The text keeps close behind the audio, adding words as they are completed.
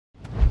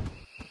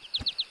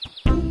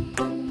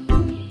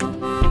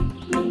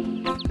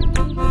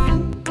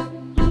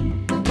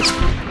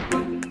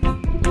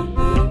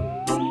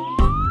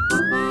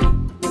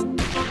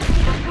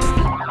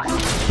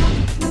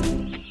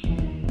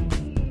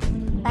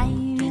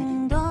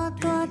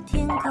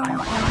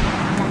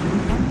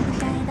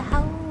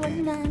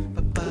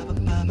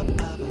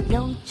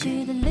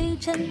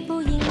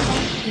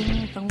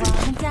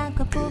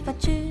出发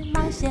去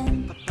冒险。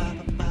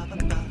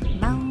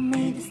茂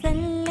密的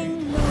森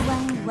林路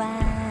弯弯，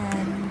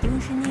都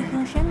市霓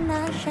虹闪啊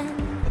闪。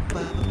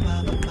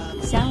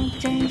小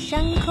镇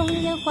上空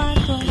烟花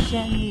多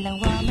绚烂，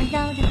我们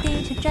绕着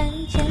地球转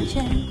圈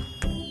圈。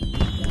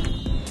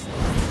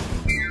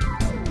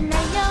没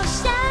有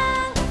像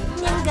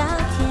年糕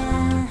甜，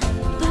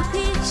肚皮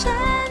撑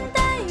得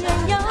圆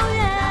又圆。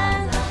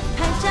拍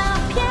照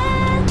片，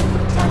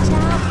跷跷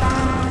板，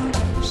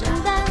圣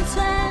诞村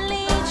里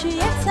去野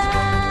餐。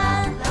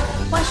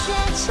滑雪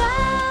橇，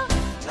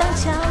荡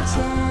秋千，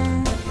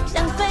像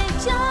非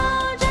洲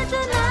这只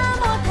那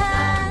么弹。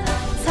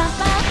擦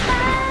把汗，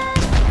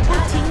不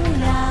停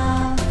留，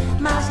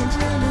冒险之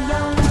路永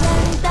远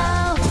都。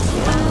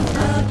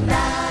啦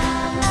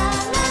啦啦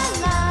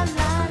啦啦啦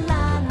啦啦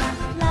啦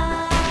啦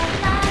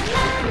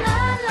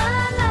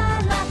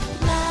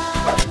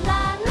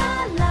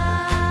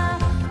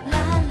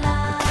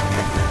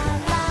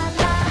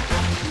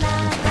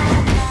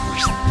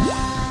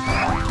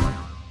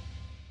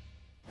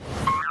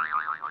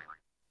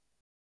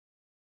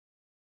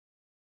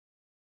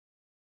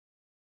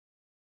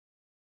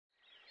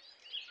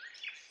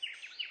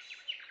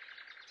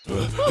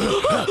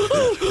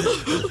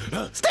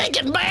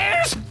Stinking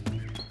bears!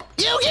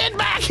 You get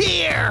back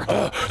here!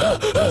 When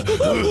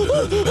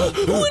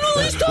will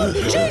they stop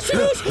chasing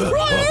us,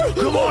 Brian?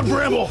 Come on,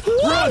 Bramble!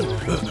 Run!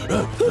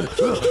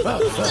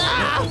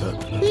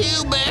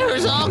 You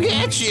bears, I'll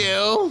get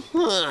you.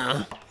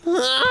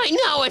 I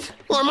know it,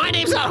 or my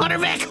name's not Hunter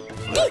Vic.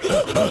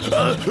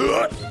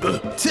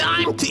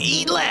 Time to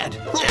eat lead.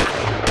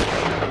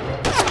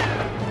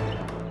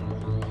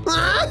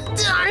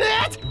 Darn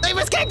it! They've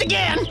escaped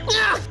again!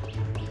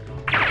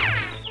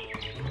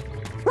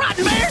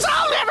 Rotten bears,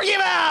 I'll never give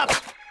up!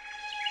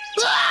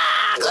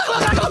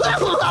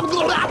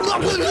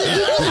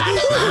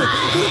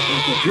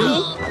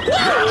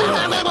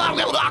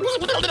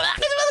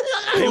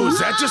 Hey, was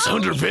that just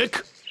Hunter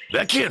Vic?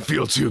 That can't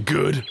feel too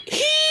good.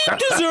 He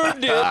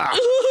deserved it.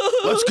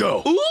 Let's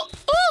go.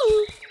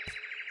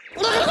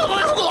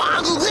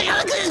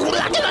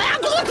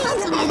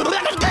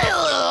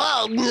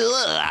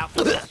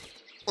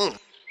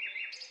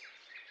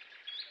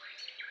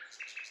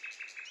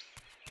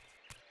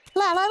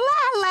 La la la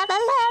la la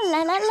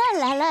la la la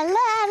la la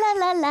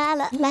la la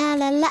la la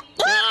la la.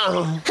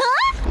 Huh?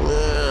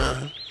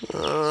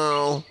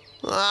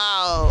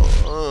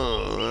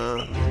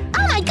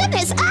 Oh my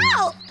goodness!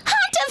 Ow!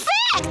 Hunter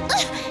Vic!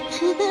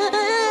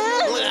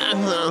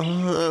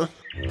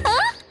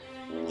 Huh?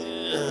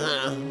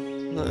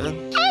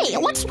 Hey,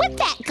 what's with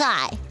that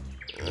guy?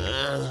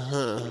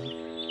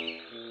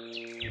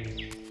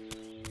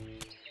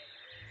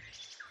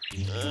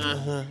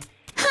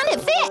 Hunter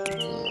Vic!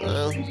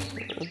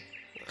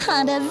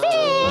 Hunter Vic!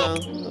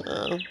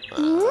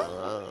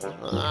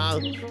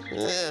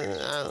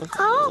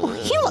 Oh,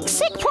 he looks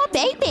sick, poor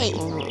baby.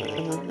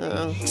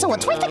 So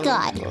what's with the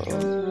guy?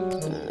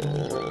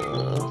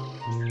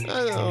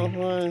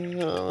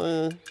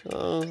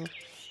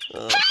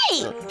 Hey!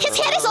 His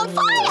head is on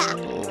fire!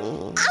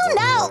 Oh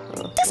no!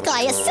 This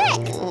guy is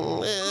sick!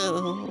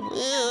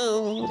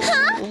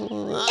 Huh?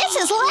 It's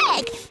his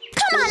leg!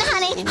 Come on,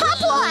 honey,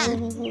 hop on!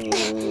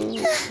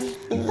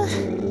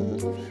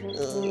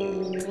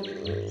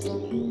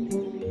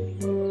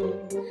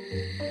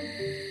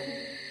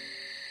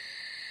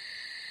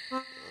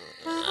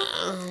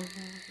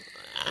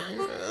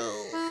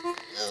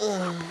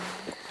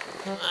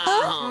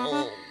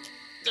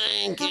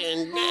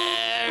 Stinking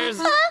bears!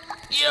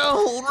 You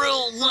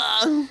rule the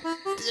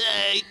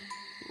day!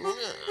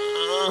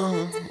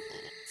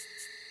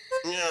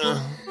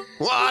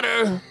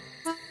 Water!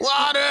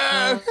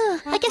 Water!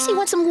 I guess he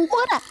wants some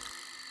water.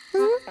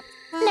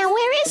 Now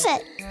where is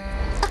it?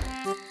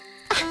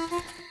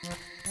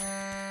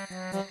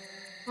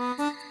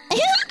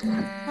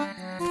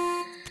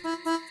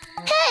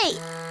 Hey!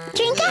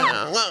 Drink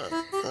up!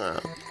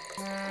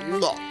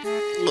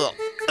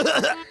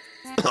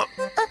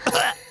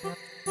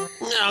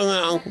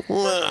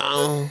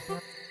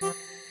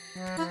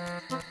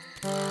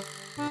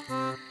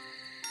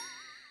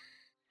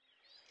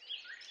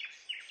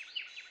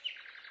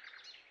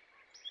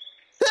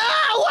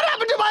 What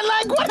happened to my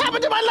leg? What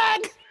happened to my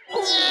leg?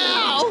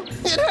 Ow!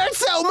 It hurts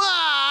so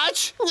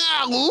much!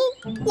 Ow!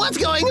 What's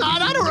going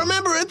on? I don't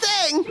remember a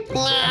thing!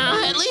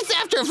 At least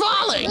after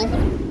falling!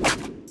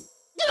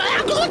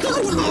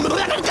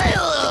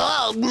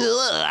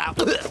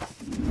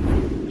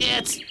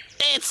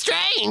 It's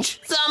strange!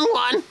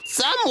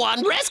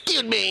 Someone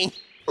rescued me!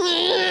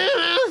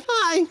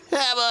 I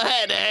have a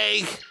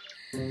headache!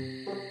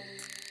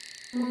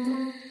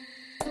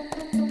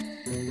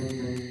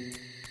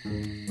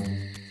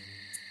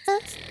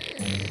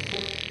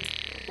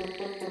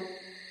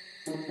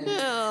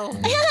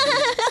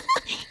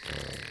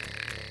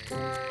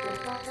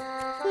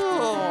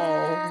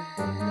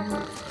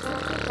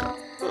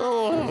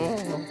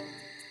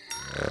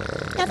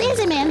 Now there's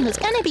a man who's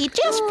gonna be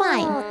just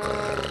fine.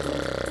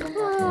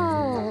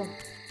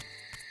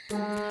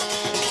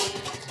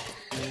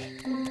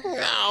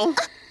 Oh,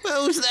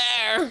 who's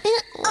there?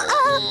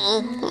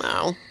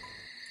 No.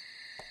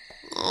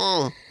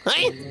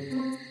 Hey?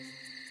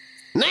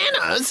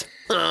 Nanas?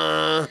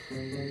 Oh,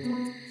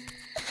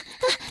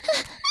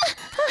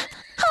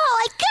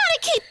 I gotta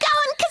keep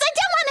going because I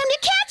don't want him to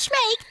catch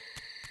me.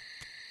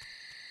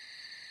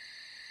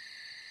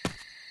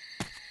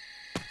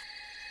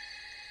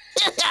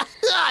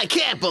 I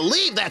can't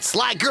believe that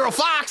sly girl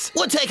fox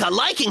would take a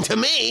liking to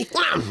me.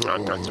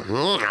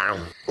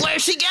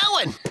 Where's she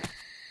going?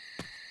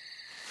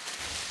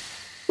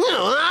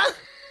 Huh?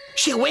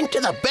 She went to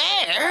the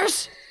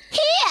bears?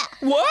 Here.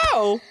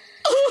 Wow.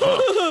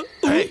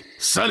 Hey,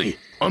 Sonny,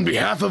 on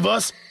behalf of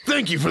us,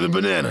 thank you for the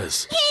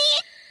bananas.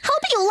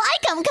 Hope you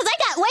like them because I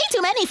got way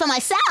too many for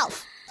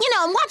myself. You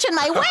know, I'm watching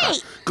my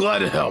weight. Glad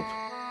to help.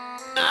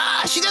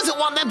 She doesn't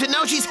want them to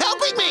know she's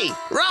helping me.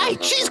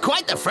 Right, she's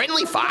quite the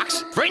friendly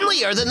fox.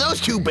 Friendlier than those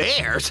two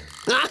bears.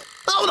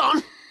 Hold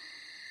on.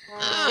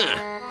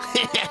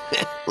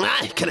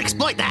 I can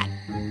exploit that.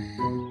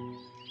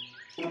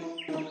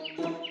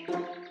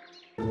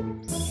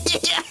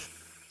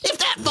 If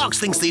that fox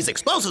thinks these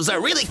explosives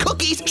are really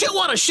cookies, she'll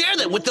want to share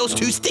them with those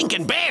two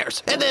stinking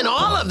bears. And then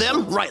all of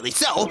them, rightly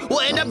so,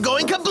 will end up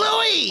going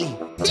kablooey.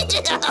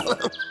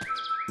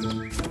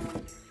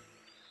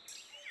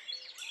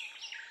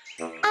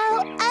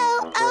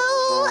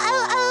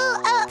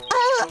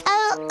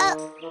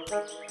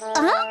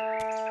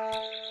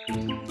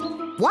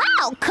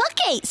 Wow,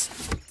 cookies!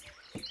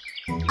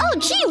 Oh,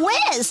 gee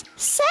whiz!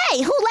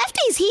 Say, who left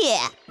these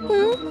here?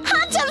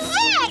 Hunter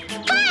Vic!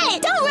 Hey,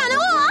 don't run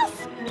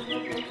off!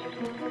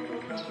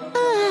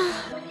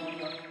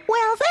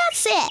 Well,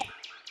 that's it.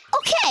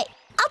 Okay,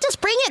 I'll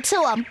just bring it to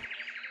him.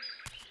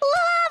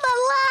 La la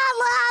la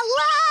la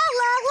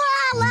la la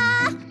la.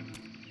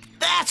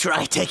 That's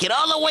right, take it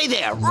all the way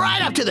there,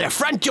 right up to their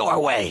front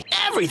doorway.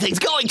 Everything's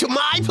going to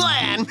my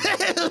plan.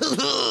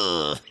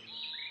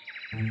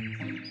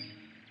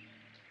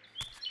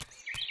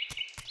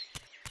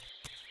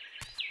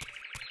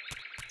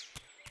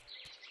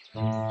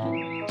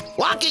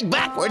 Walking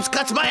backwards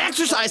cuts my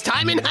exercise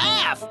time in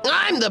half.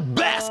 I'm the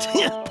best.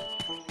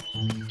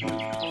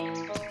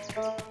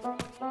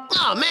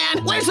 Oh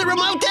man, where's the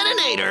remote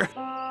detonator?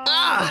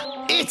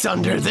 It's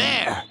under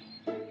there.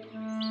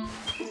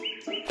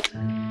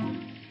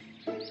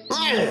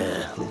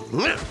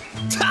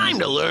 Time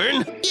to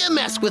learn. You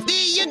mess with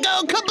me, you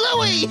go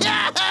kablooey.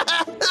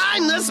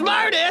 I'm the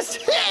smartest.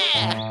 2,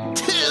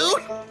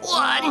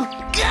 1,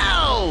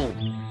 go.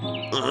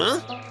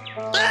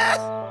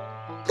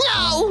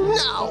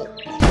 No.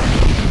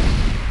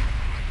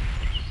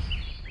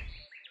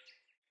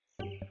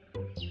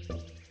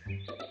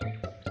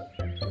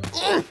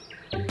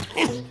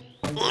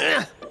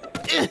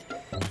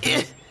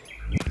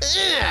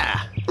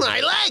 My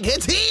leg,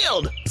 it's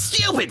healed.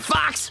 Stupid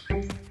fox.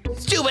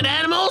 Stupid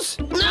animals.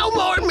 No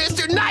more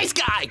Mr. Nice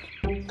Guy.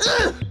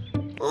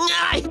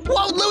 I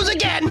won't lose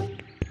again.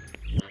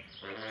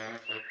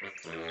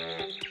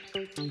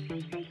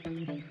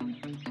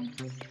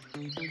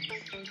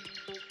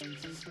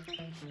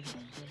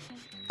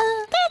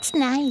 That's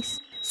nice.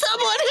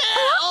 Someone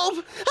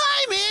help!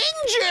 I'm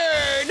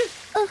injured!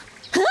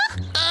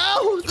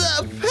 Oh,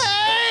 the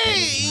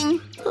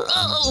pain!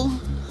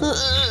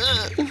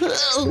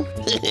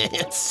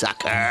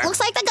 Sucker! Looks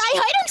like the guy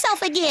hurt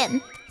himself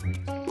again.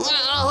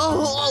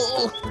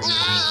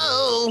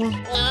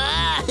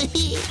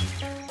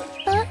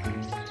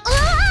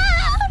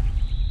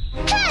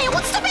 Hey,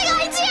 what's the big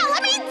idea?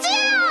 Let me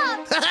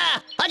down!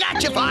 I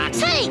got you, Fox!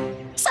 Hey,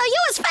 so you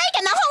was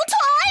faking the whole time?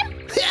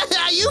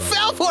 You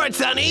fell for it,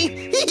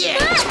 Sonny!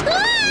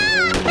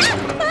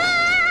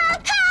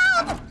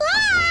 Help!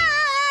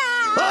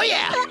 Oh,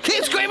 yeah!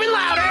 Keep screaming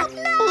louder!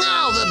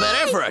 All the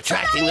better for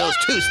attracting those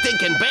two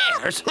stinking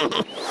bears!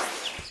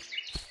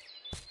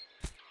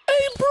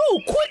 Hey, bro,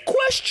 quick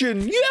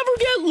question. You ever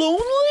get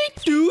lonely?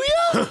 Do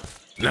ya?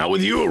 Not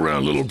with you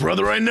around, little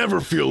brother. I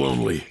never feel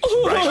lonely.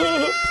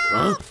 Right?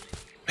 Huh?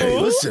 Hey,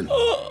 listen.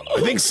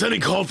 I think Sonny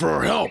called for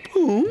our help.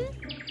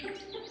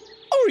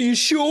 Are you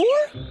sure?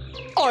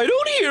 I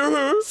don't hear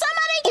her.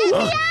 Somebody get me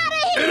out of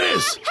here! It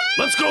is.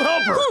 Let's go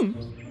help her.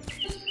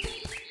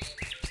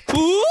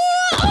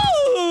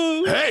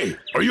 Hey,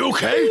 are you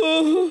okay?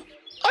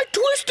 I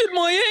twisted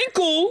my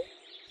ankle.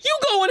 You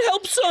go and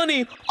help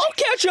Sonny. I'll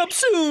catch up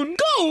soon.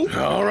 Go.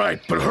 All right,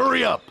 but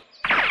hurry up.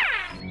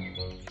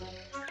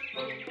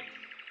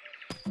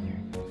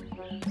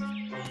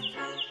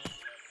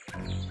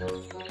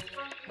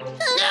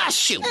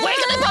 Shoot, where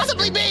can they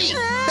possibly be?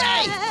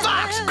 Hey,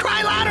 Fox,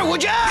 cry louder,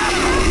 would ya?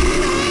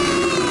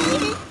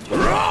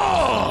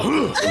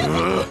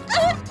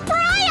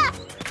 Briar,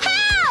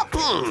 help!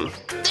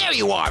 There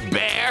you are,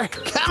 Bear.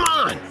 Come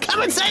on,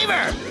 come and save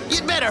her.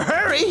 You'd better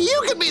hurry.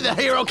 You can be the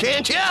hero,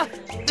 can't ya?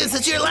 This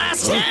is your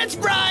last chance,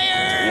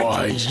 Briar.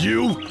 Why,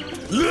 you?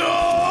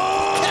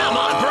 No! Come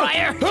on,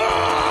 Briar.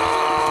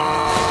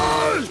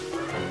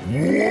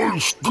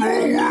 What's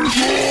going on?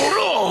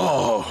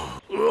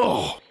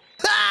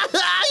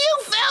 You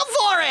fell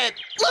for it,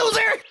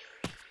 loser.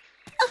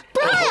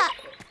 Briar!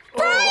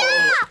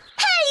 Briar!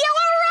 Hey, you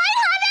all right,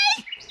 honey?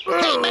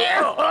 Hey, Bear,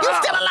 you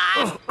still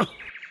alive?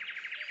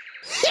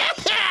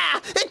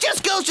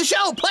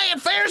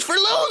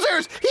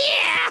 yours!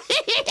 Yeah!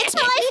 It's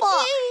my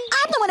fault.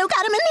 I'm the one who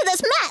got him into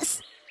this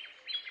mess.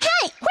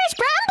 Hey, where's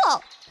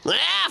Bramble?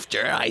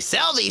 After I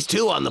sell these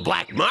two on the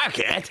black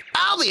market,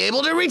 I'll be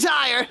able to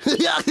retire.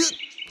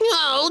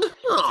 Hold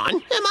on,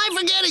 am I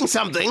forgetting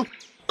something?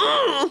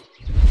 Oh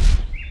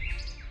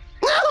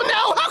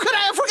no, how could I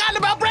have forgotten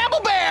about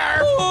Bramble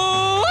Bear?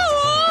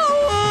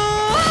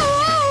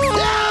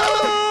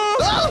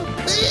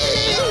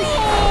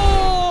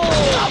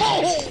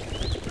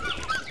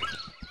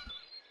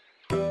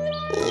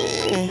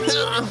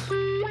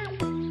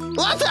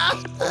 What the?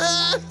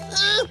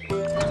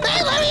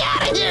 Hey, let me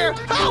out of here!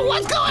 Oh,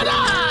 what's going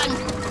on?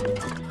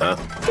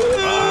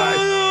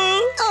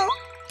 Oh,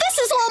 this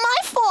is all my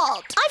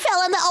fault. I fell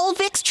on the old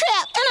Vic's trip,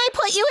 and I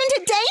put you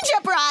into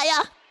danger,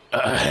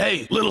 Briar.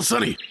 Hey, little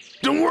Sonny,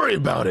 don't worry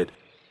about it.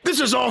 This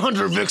is all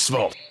Hunter Vic's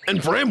fault,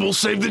 and Bramble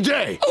saved the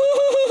day.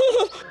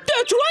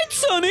 That's right,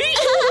 Sonny.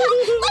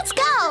 Let's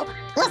go.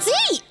 Let's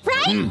eat,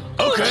 right?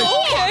 Okay.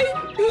 Okay.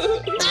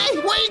 Hey,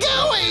 where you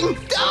going?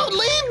 Don't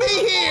leave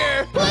me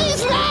here!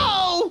 Please,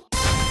 no!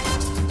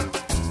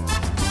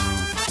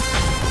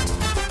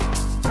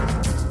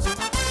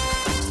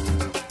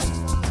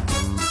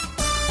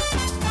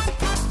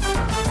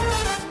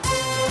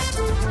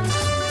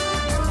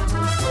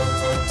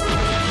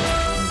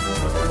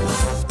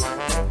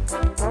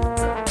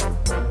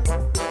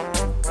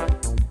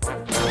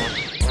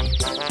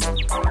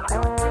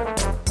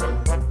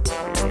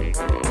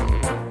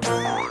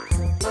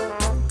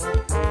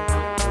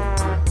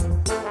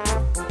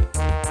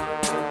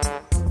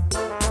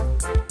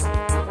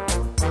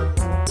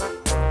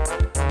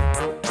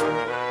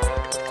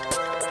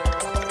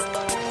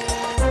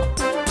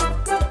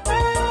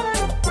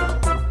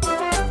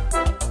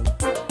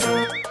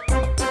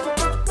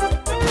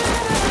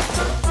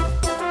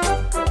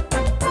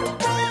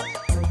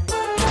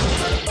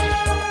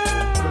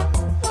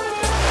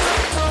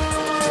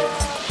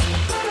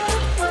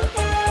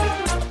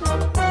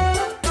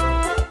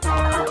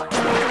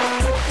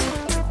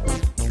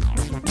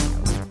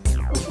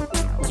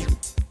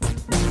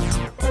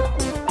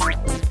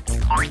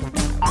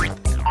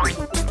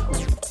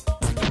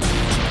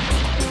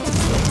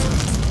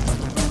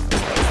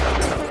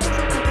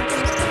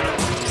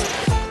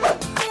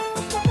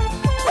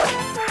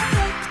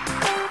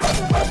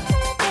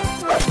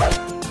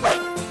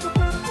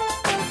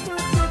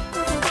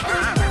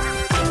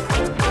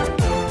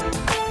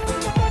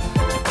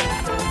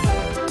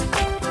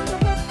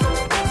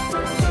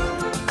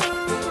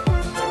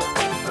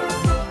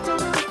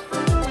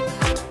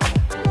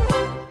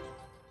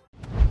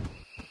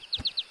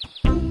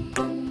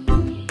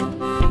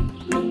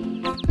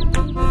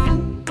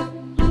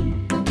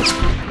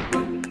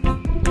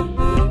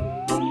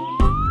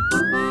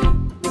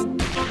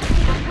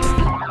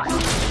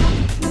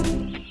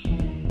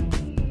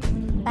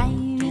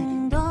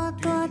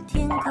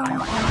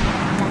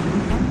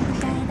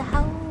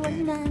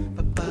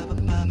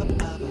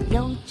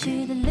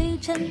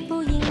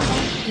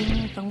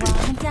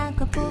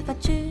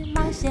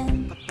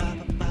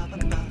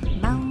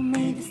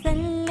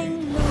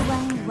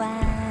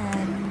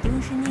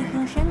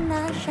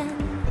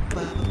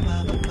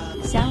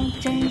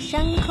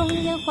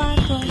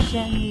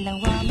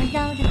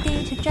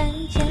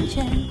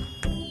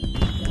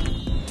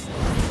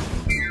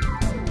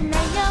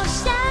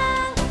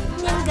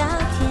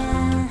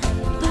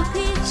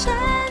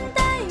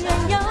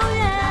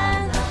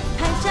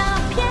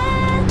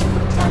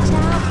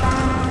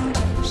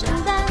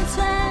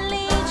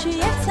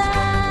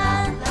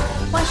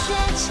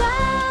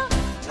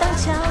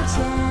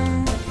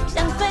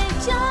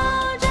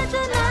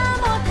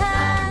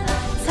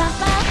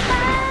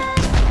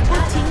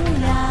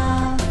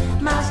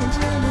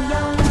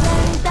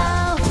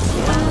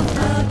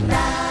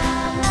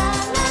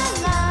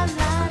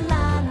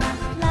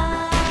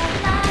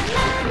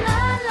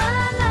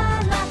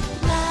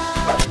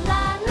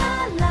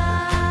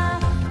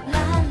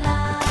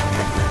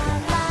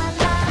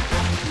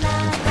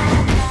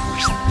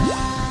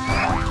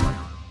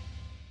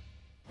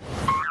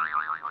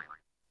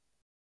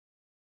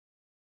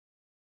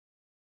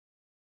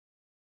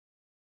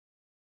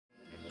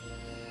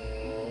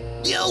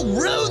 You'll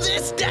rue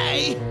this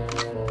day!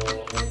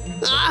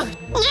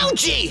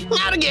 Ouchie!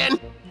 Out again!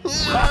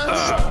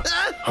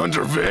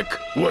 Hunter Vic,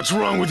 what's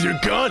wrong with your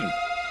gun?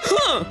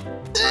 Huh?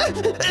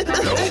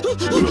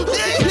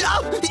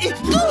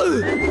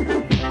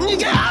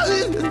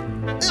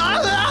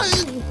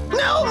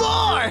 No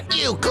more!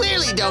 You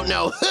clearly don't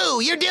know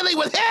who you're dealing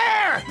with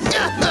here!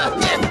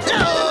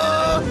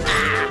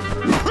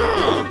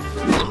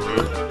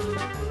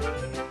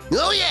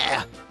 Oh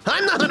yeah!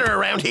 I'm the hunter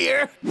around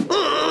here!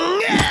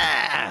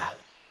 Yeah!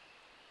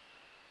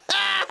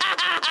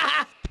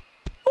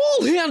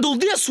 I'll handle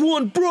this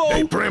one, bro!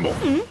 Hey, Bramble,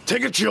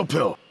 take a chill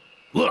pill.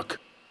 Look.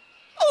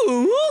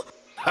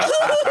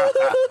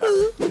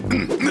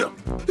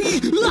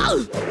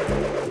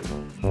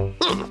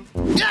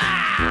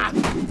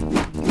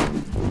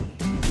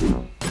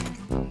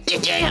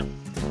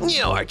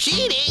 You're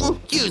cheating,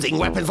 using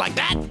weapons like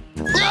that.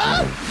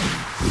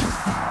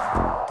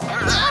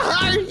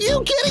 Are you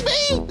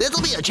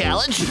a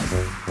challenge.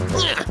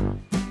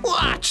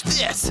 Watch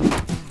this.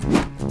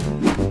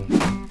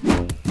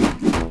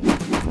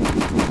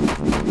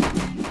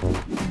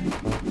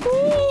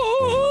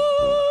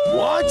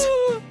 What?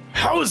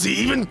 How is he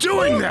even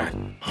doing that?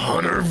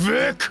 Hunter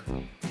Vic?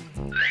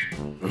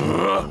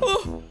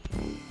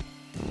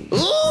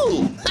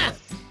 Ooh!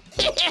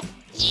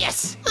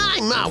 Yes,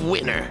 I'm a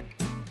winner.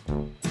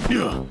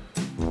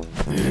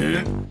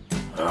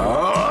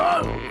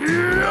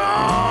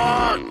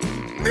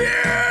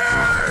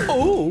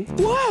 Oh,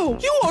 wow,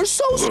 you are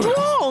so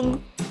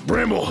strong.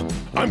 Bramble,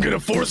 I'm gonna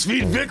force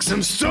feed Vic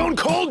some stone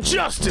cold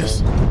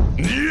justice.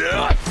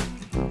 Yeah.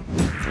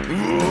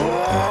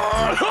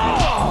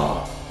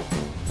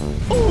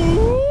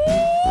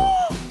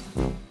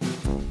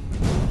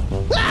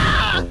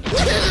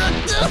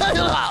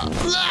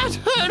 That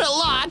hurt a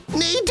lot.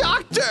 Need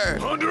doctor.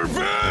 Hunter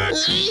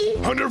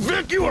Vic! Hunter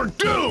Vic, you are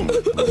doomed!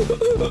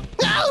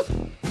 No!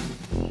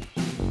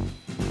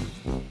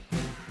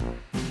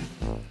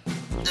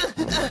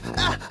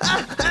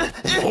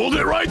 Hold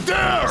it right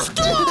there!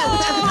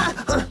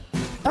 Stop!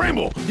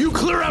 Bramble, you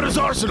clear out his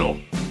arsenal!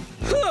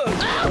 Take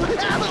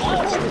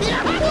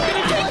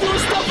your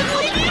stuff and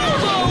leave me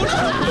alone.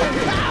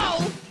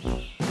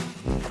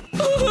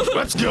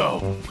 Let's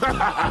go! Get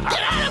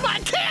out of my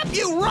camp,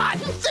 you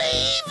rotten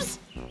thieves!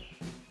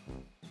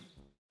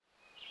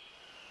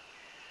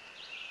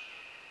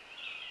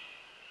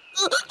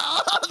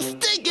 Oh,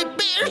 stinking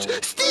bears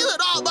stealing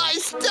all my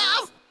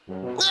stuff!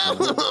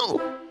 Oh,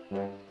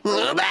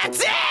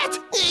 that's it!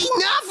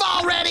 Enough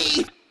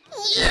already!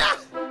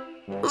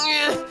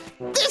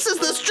 This is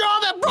the straw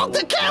that broke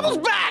the camel's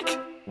back!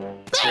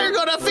 They're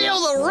gonna feel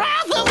the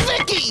wrath of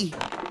Vicky!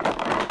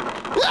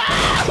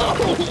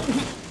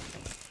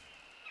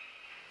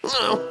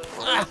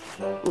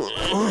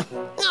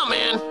 Oh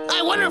man,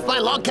 I wonder if my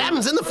log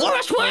cabin's in the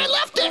forest where I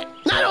left it.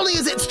 Not only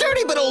is it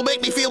sturdy, but it'll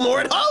make me feel more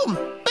at home.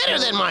 Better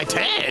than my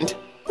tent.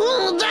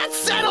 That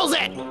settles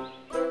it.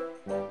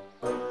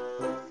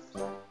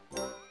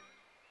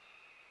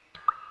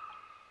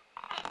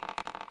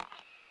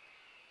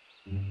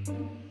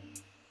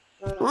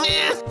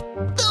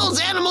 Those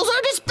animals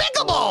are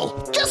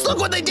despicable. Just look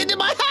what they did to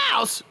my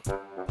house.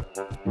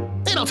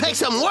 It'll take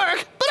some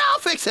work, but I'll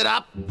fix it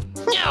up.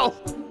 No.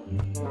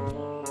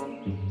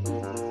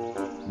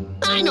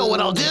 I know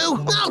what I'll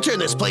do. I'll turn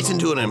this place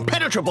into an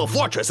impenetrable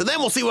fortress, and then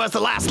we'll see who has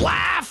the last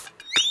laugh.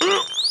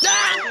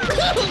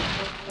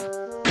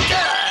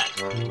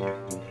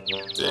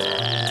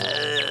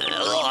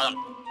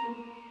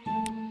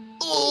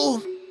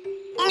 Oh,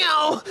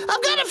 no,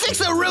 I've got to fix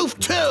the roof,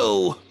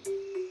 too.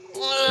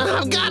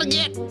 I've got to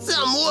get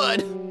some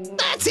wood.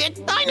 That's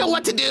it. I know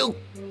what to do.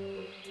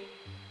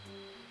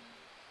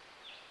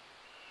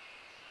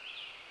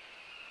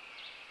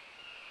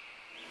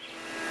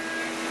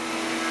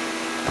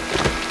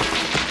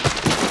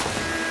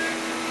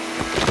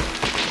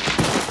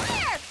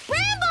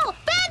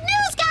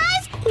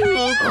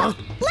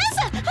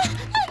 Listen!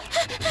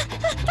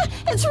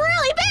 It's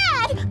really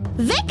bad!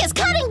 Vic is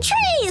cutting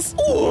trees!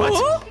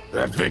 What?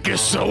 That Vic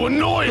is so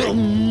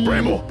annoying!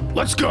 Bramble,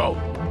 let's go!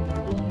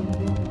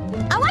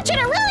 I want you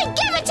to really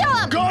give it to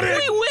him! Got it!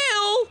 We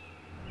will!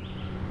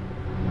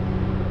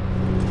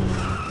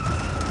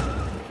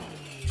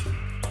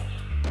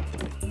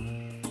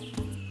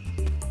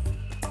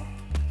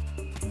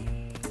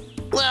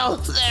 Well,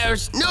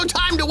 there's no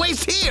time to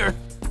waste here.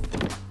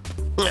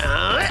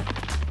 Yeah.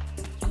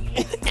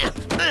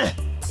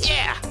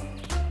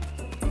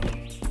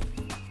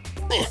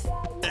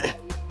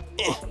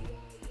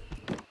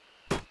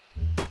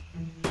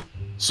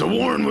 So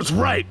Warren was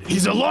right.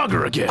 He's a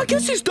logger again. I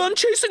guess he's done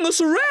chasing us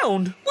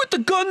around with the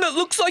gun that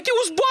looks like it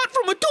was bought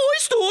from a toy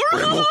store.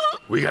 Bramble,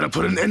 we gotta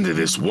put an end to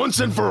this once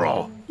and for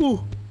all.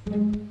 Ooh.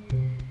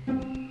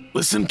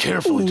 Listen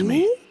carefully to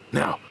me.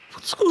 Now,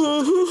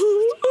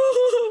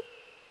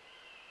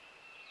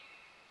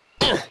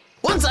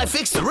 Once I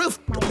fix the roof,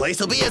 the place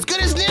will be as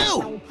good as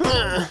new.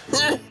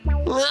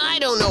 I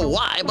don't know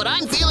why, but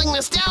I'm feeling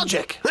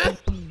nostalgic.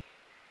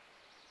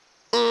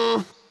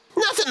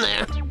 Nothing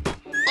there.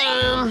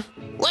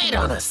 Wait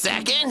on a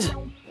second.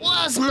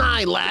 Was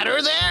my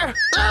ladder there?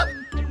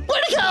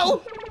 Where'd it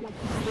go?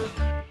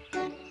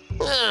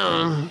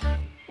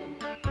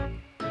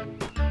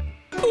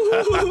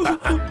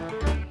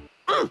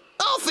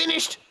 All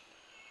finished.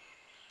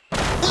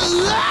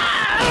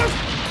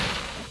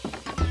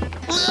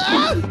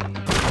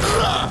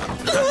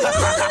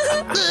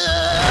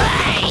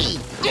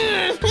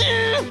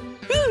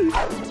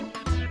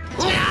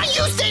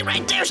 You stay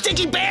right there,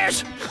 stinky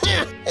bears!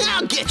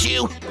 I'll get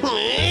you!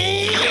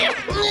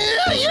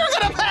 You're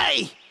gonna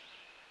pay!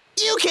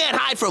 You can't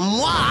hide from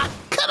moi!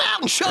 Come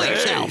out and show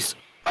yourselves!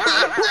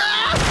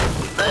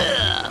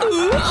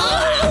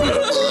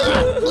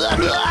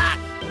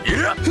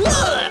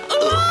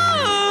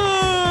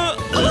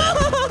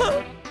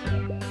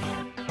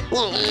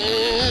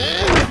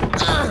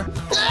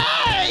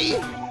 Hey!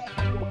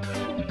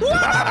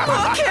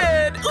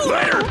 Kid!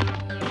 later!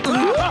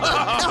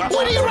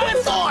 What are you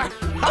running for?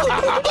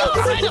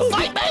 trying to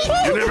fight me?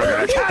 You're never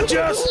gonna catch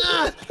us!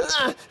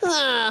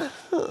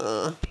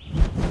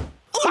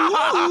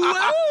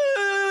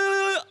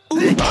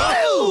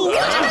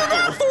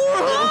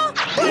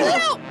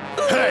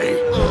 Hey,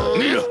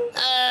 Nita!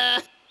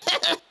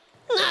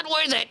 Not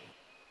worth it.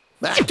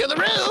 Back to the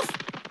roof.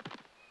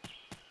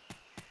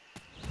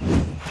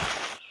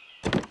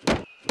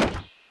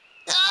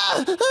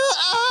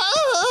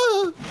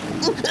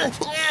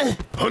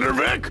 Hunter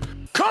Vic,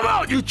 come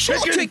out, you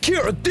chicken! I'll take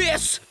care of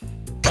this!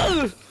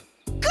 Go!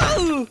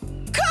 Go!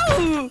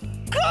 Go!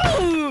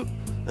 Go!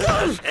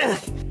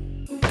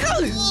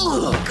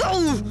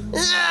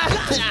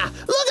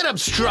 Look at him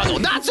struggle.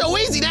 Not so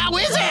easy now,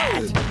 is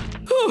it?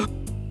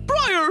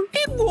 Briar,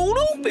 it won't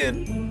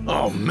open.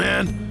 Oh,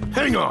 man.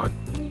 Hang on.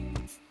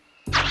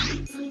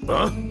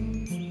 Huh?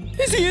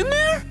 Is he in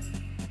there?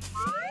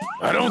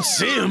 I don't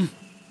see him.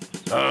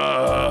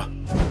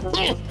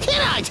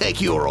 Can I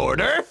take your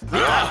order?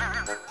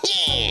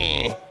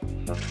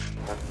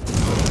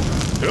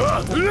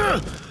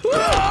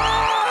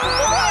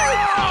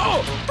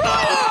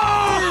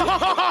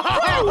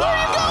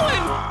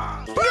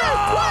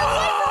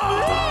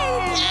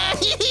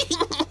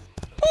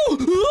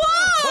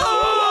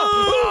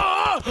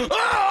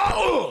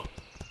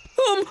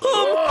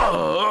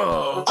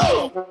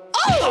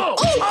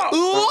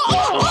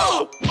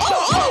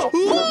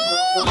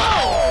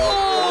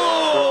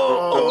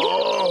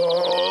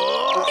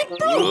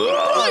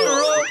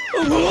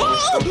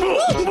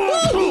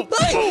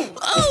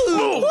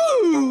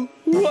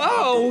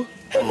 Wow!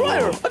 Hey,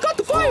 Briar, I got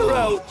the fire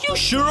out. You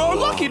sure are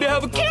lucky to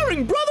have a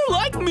caring brother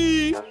like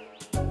me.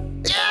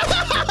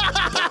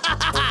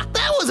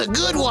 That was a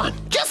good one,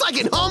 just like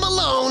in Home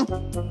Alone.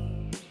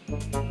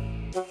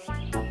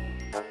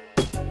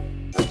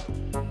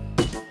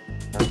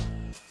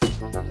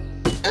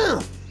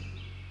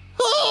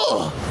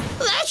 Oh,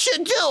 that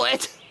should do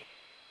it.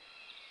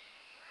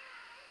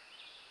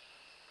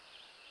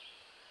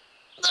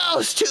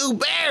 Those two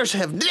bears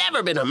have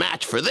never been a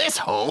match for this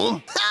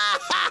home.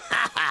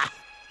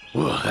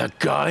 Well, that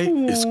guy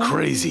is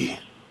crazy.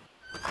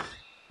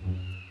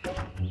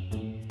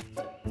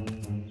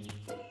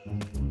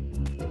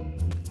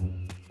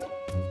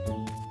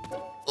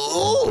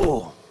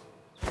 Ooh.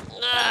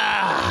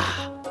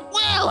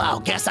 Well,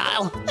 I guess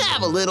I'll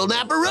have a little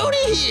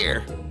napperoni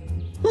here.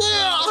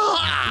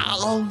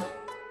 Oh,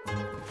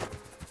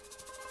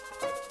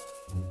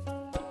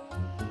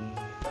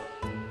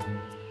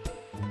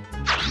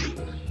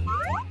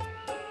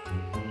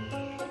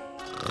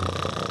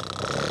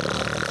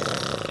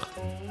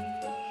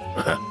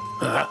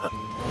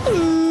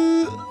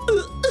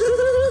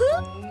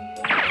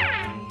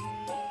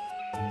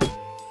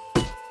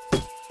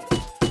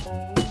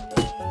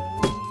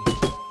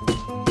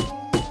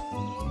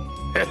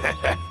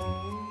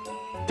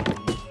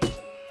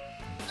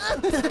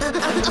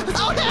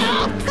 no!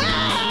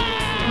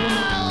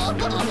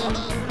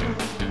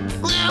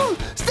 No!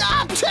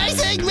 Stop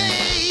chasing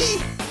me!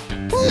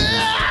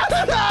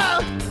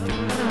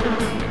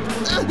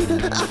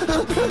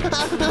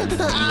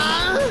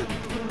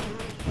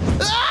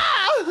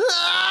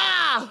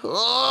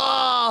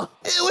 Oh,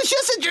 it was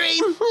just a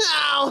dream.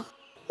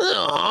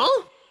 Oh.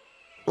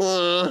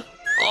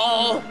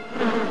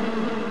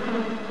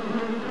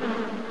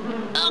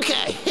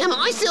 Okay, am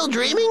I still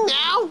dreaming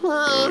now?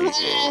 No,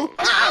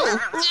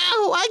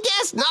 I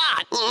guess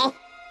not.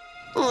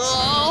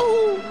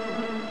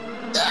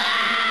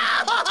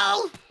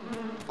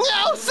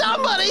 No,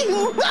 somebody!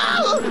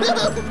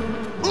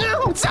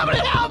 No, somebody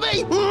help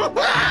me!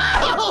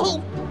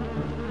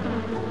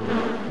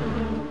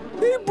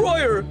 Hey,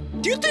 Briar,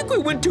 do you think we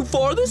went too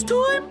far this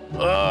time?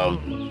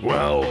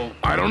 Well,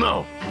 I don't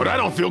know, but I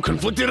don't feel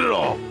conflicted at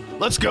all.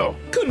 Let's go.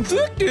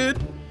 Conflicted?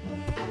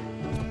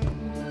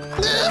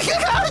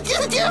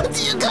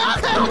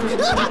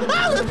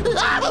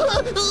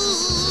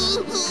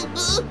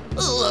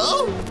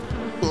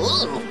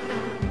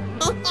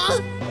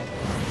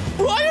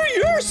 Briar,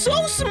 you're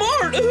so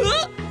smart!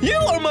 You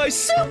are my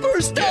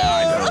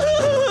superstar!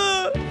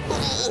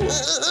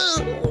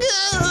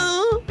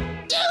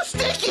 You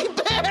sticky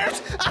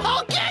bears!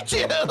 I'll get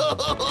you!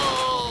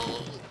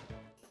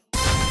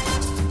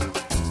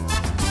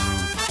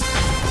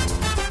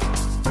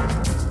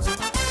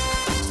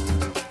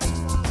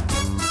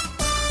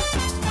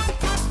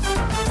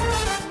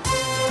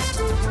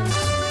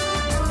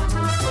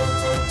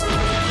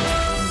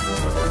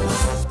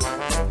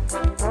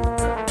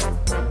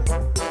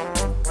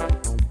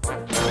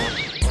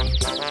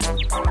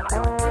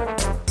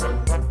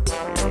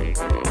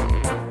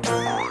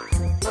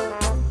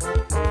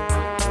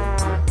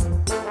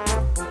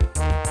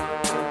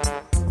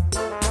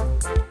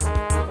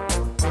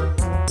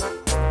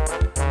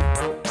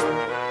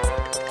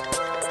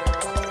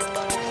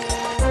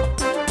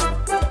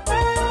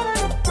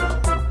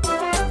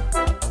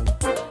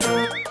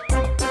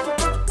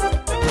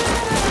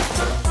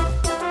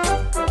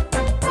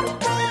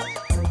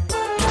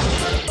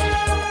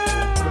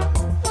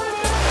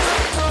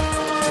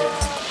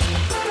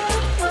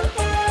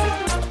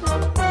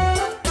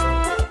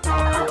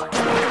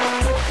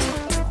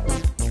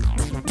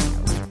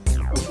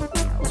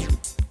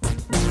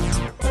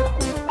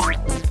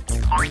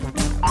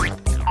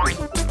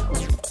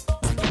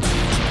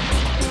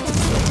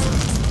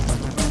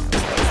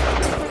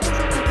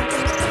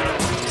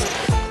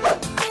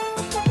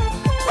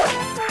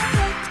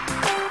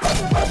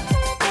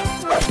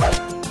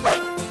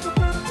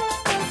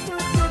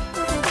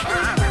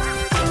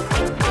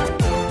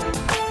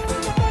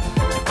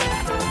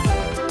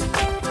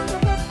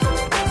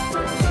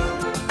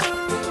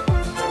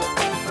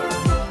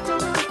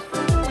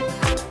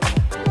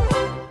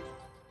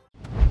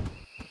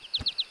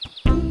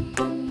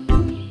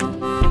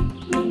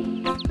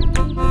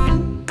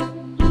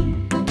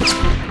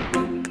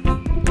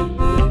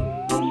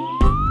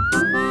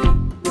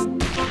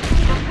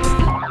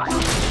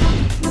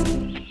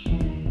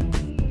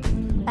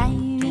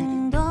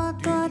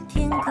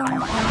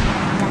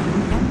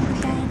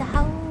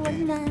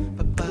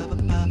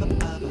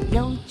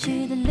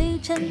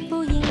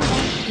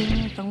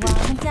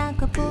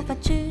 出发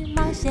去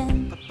冒险。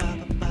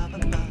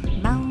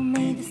茂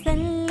密的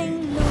森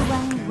林路弯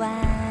弯，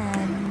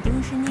都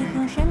是霓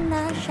虹闪啊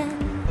闪。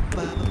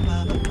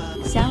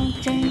小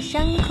镇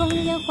上空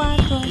烟花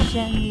多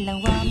绚烂，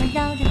我们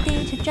绕着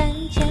地球转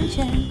圈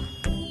圈。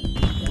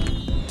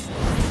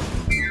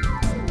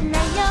奶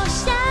油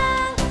香，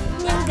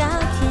年糕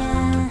甜，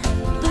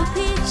肚皮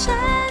撑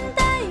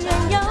得圆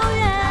又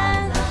圆。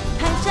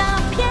拍照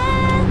片，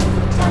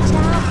跷跷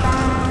板，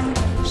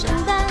圣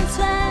诞村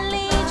里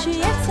去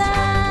野餐。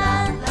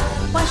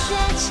滑雪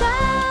橇，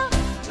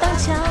荡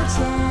秋千，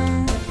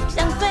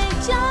像非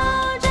洲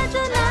遮住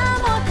那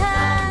魔毯。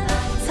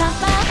擦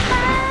把汗，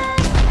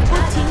不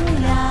停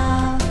留，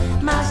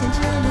冒险之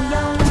路永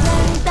远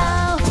到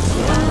不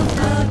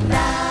到。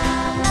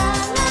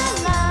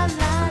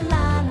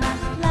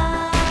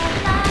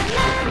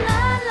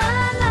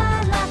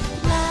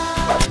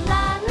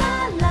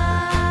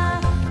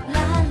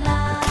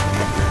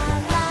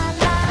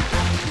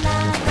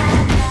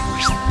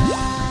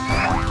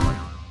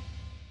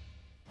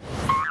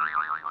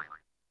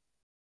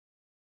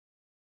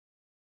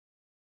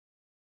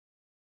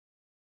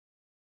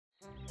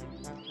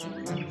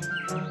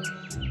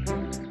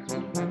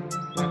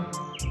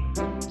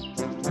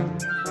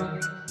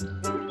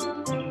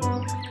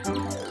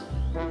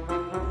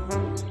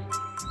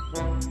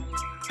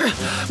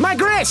My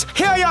Grace,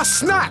 here are your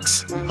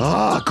snacks.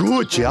 Ah,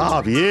 good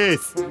job,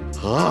 yes.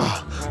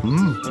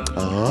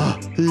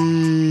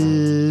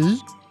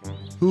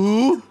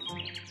 Ooh.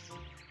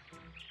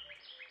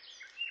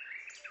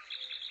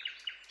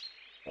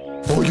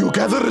 Oh, you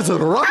gathered the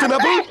rotten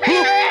apple?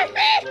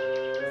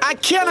 I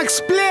can't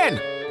explain.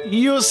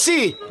 You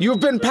see, you've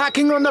been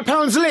packing on the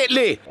pounds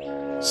lately.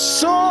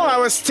 So I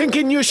was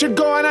thinking you should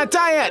go on a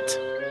diet.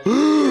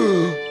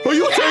 Are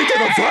you saying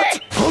that I'm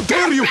fat? How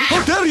dare you?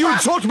 How dare you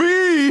insult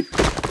me?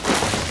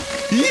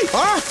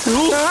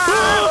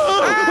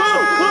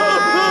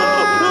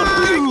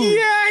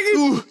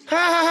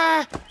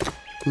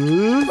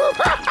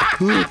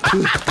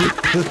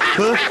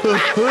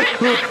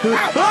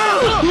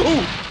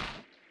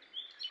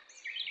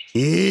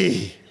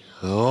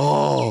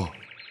 Oh,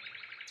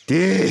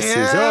 this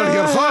is all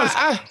your fault.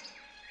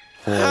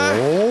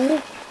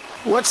 Oh,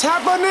 what's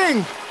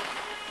happening?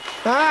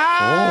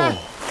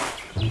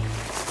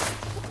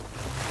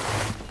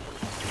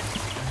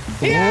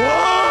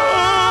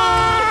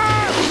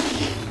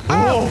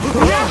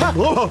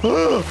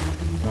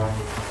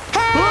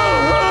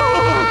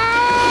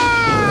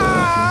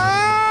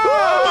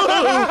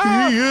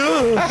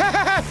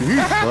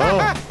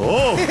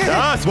 Oh,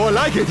 that's more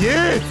like it,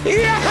 yes.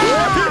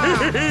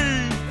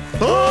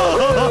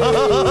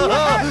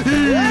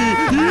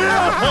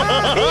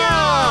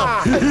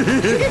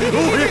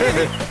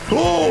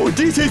 Oh,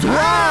 this is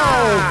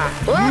wow.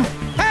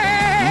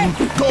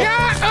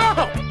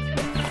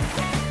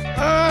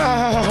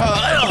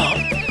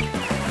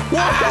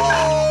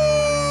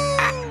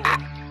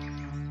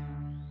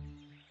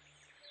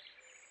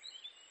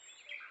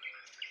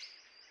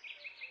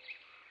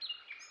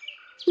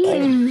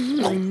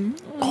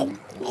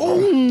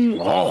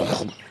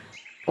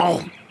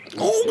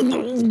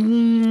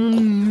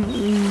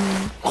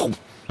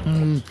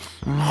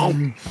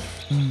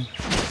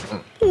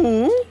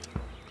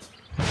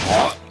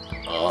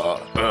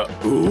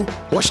 Go.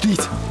 Watch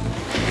this.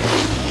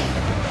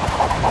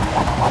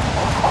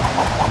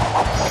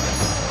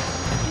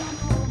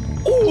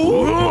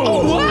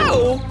 Oh,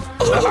 wow!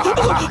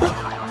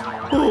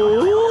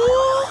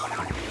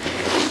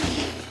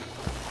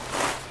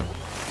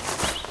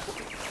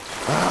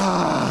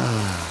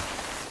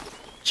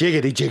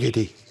 Jiggity,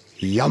 jiggity.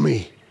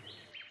 Yummy.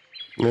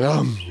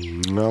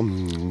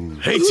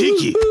 Hey,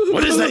 Tiki,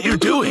 what is that you're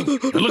doing?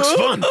 It looks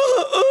fun.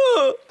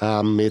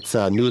 It's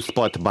a new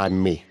sport by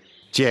me.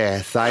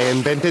 Yes, I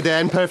invented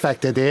and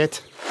perfected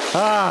it.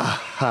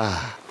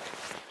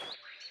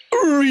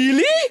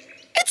 Really?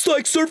 It's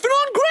like surfing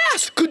on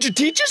grass. Could you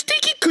teach us,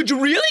 Tiki? Could you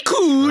really?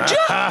 Could you?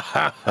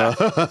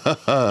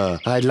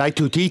 I'd like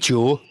to teach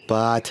you,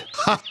 but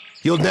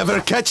you'll never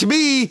catch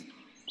me.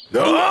 Hey,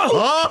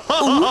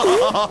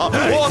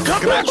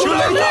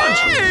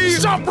 congratulations!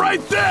 Stop right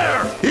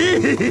there!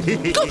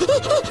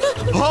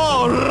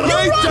 All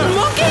right. You're on,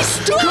 monkey,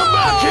 stop! Come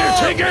back here,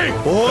 Tiki!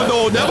 Oh,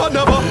 no, never,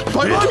 never.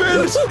 5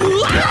 minutes.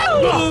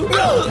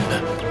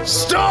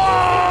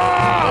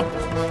 Stop!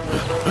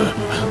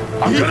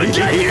 I'm gonna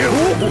get you!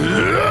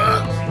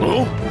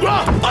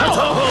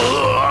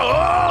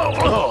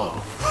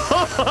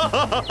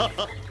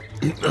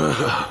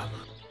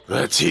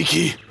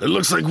 Tiki, it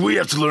looks like we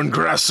have to learn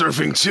grass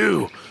surfing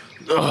too.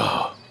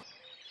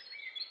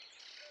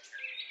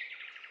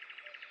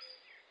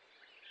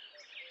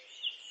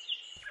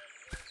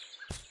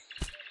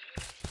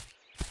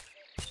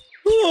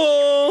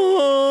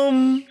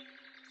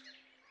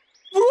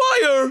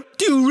 Briar,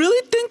 do you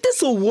really think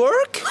this will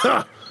work?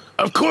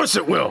 Of course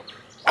it will.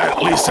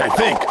 At least I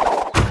think.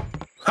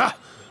 Ha!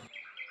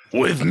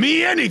 With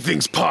me,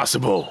 anything's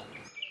possible.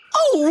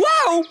 Oh,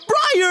 wow!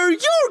 Briar,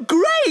 you're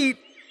great!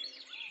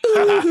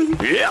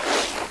 Yep.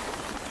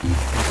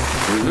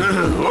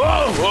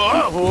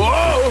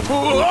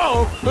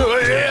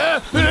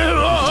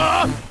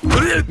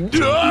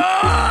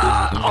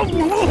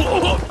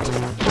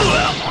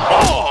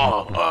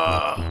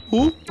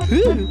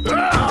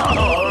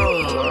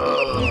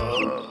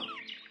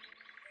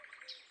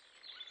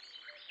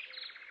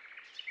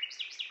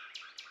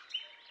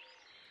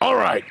 All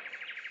right.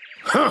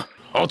 Huh.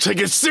 I'll take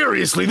it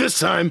seriously this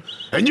time,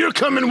 and you're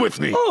coming with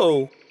me.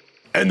 Oh.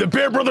 And the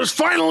Bear Brothers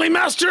finally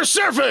master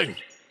surfing.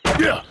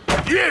 Yeah.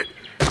 Yeah.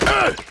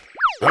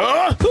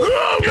 Briar! Briar,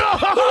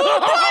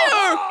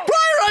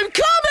 I'm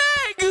coming!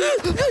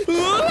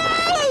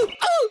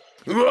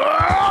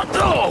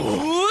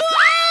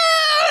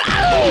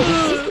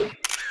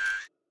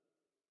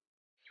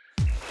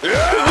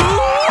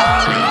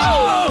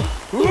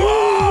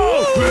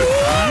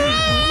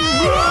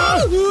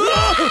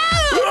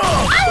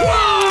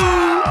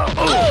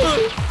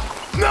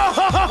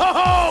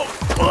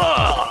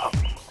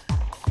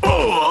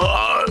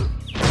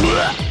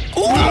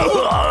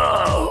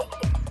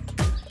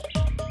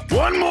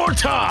 One more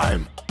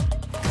time.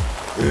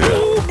 Briar,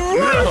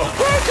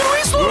 can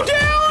we slow down?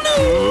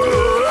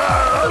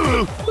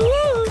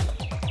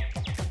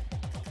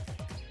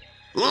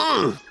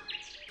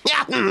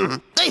 Yeah,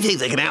 they think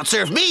they can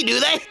outsurf me, do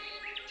they?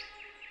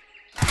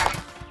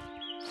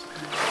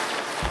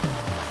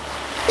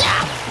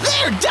 Yeah,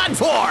 they're done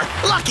for.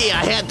 Lucky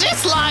I had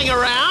this lying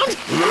around.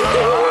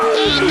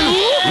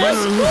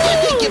 Yes,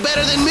 you think you're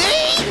better than me?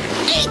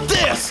 Eat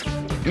this.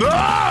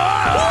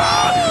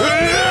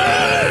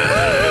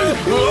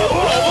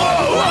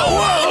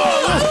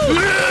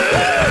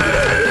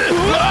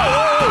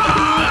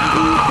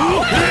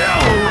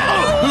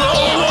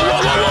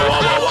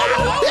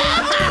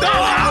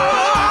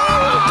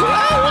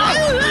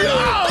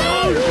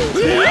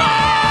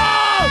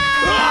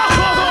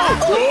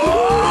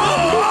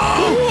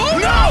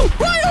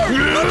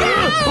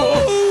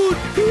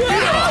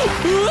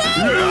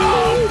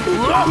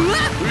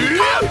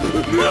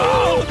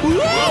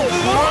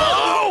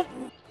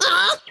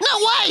 No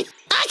way!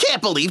 I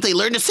can't believe they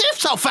learned to surf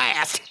so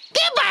fast!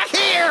 Get back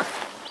here!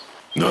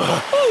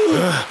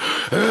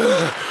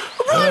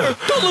 Briar,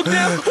 don't look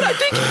now, but I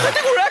think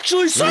we're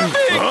actually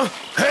surfing!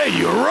 Hey,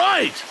 you're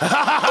right!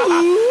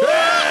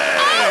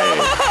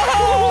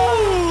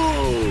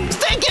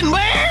 Stinking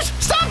bears!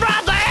 Stop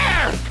right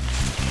there!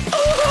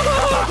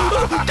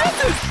 This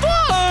is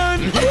fun!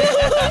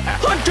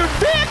 Hunter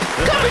Vic,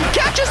 come and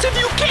catch us if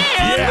you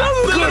can! Yeah,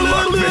 good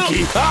luck,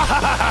 Vicky!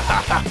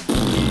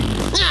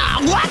 Ah,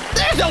 what?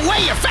 There's no way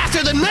you're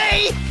faster than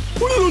me!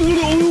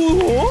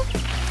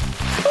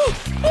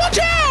 Watch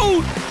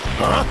out!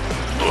 Huh?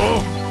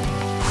 Oh.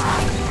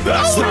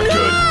 That's not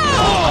good!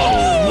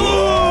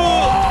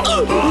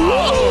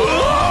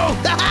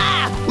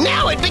 Ah,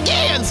 now it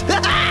begins!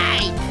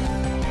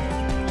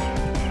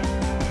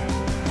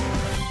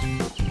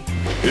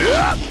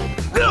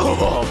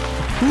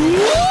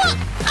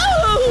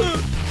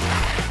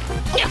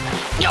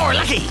 You're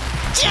lucky!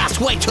 Just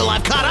wait till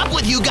I've caught up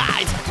with you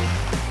guys!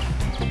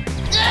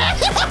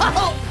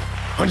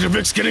 Hunter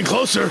Vic's getting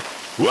closer.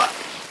 What?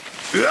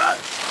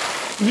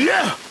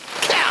 Yeah!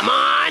 Come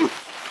on!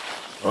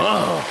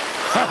 Oh,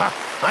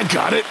 I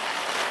got it.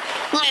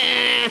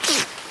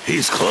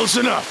 He's close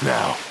enough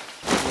now.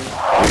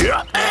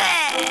 Yeah.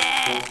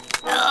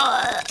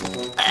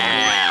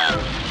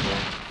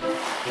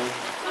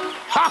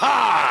 Ha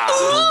ha!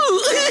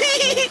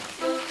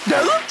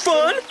 That looked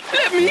fun!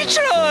 Let me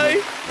try!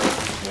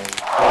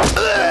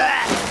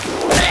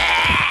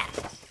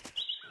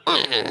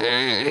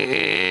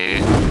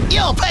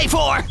 You'll pay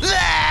for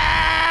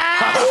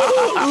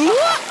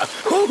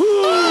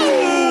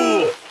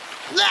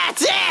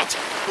That's it!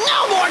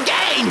 No more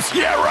games!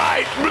 Yeah,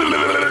 right!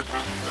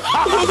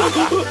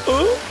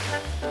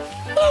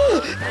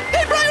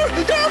 Hey, Briar!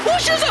 There are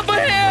bushes up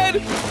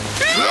ahead!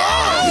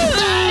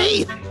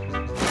 Hey!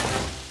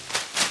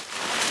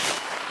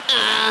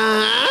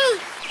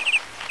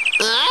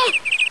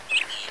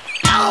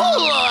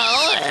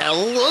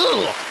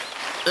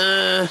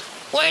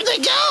 Where'd they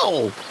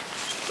go?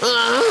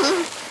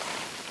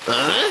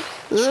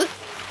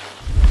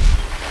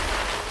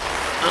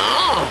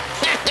 Oh!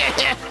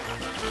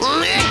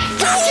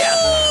 Gotcha!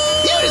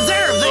 You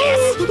deserve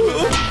this!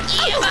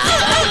 You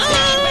I'm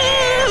done!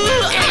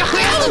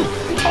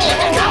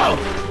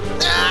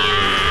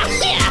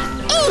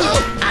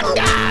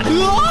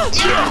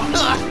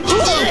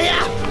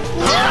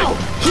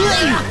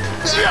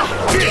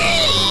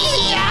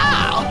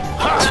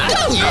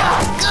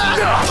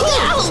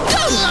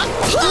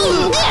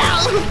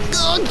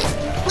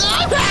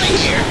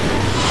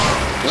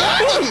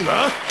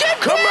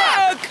 Come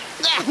back!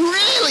 That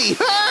really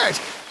hurt!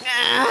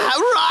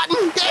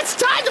 Rotten! It's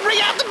time to bring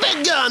out the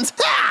big guns!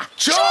 Ha!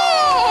 Charge!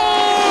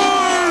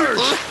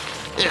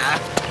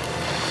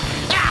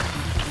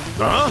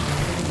 Huh?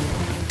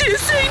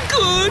 This ain't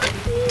good!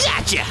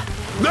 Gotcha!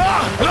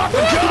 Not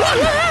the gun!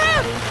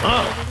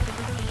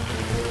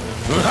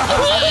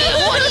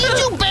 What are you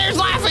two bears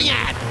laughing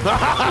at?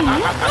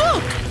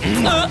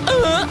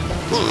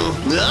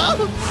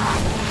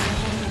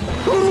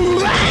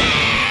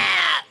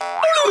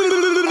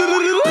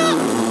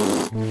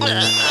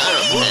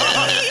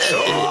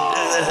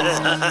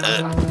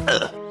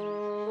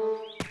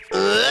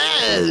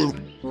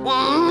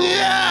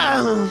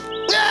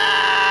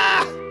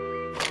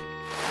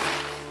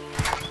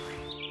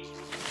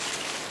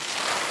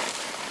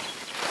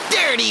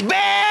 Dirty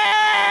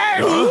bear!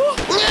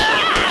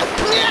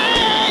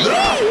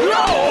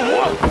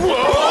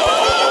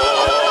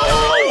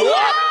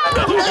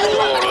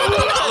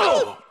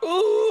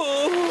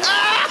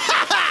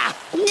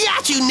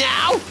 Got you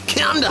now!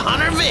 Come to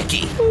Hunter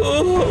Vicky!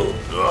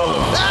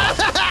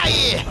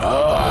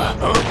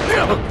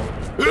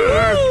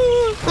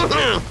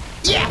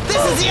 Yeah,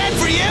 this is the end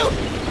for you!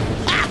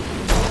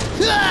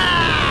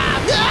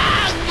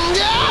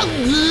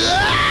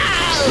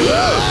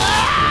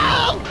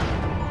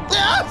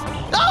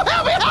 Oh,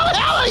 help me, help me,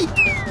 help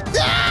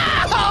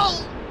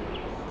me!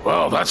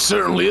 Well, that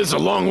certainly is a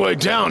long way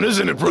down,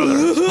 isn't it,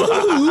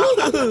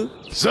 brother?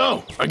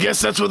 So, I guess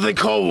that's what they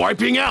call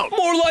wiping out.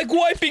 More like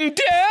wiping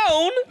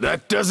down.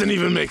 That doesn't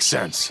even make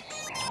sense.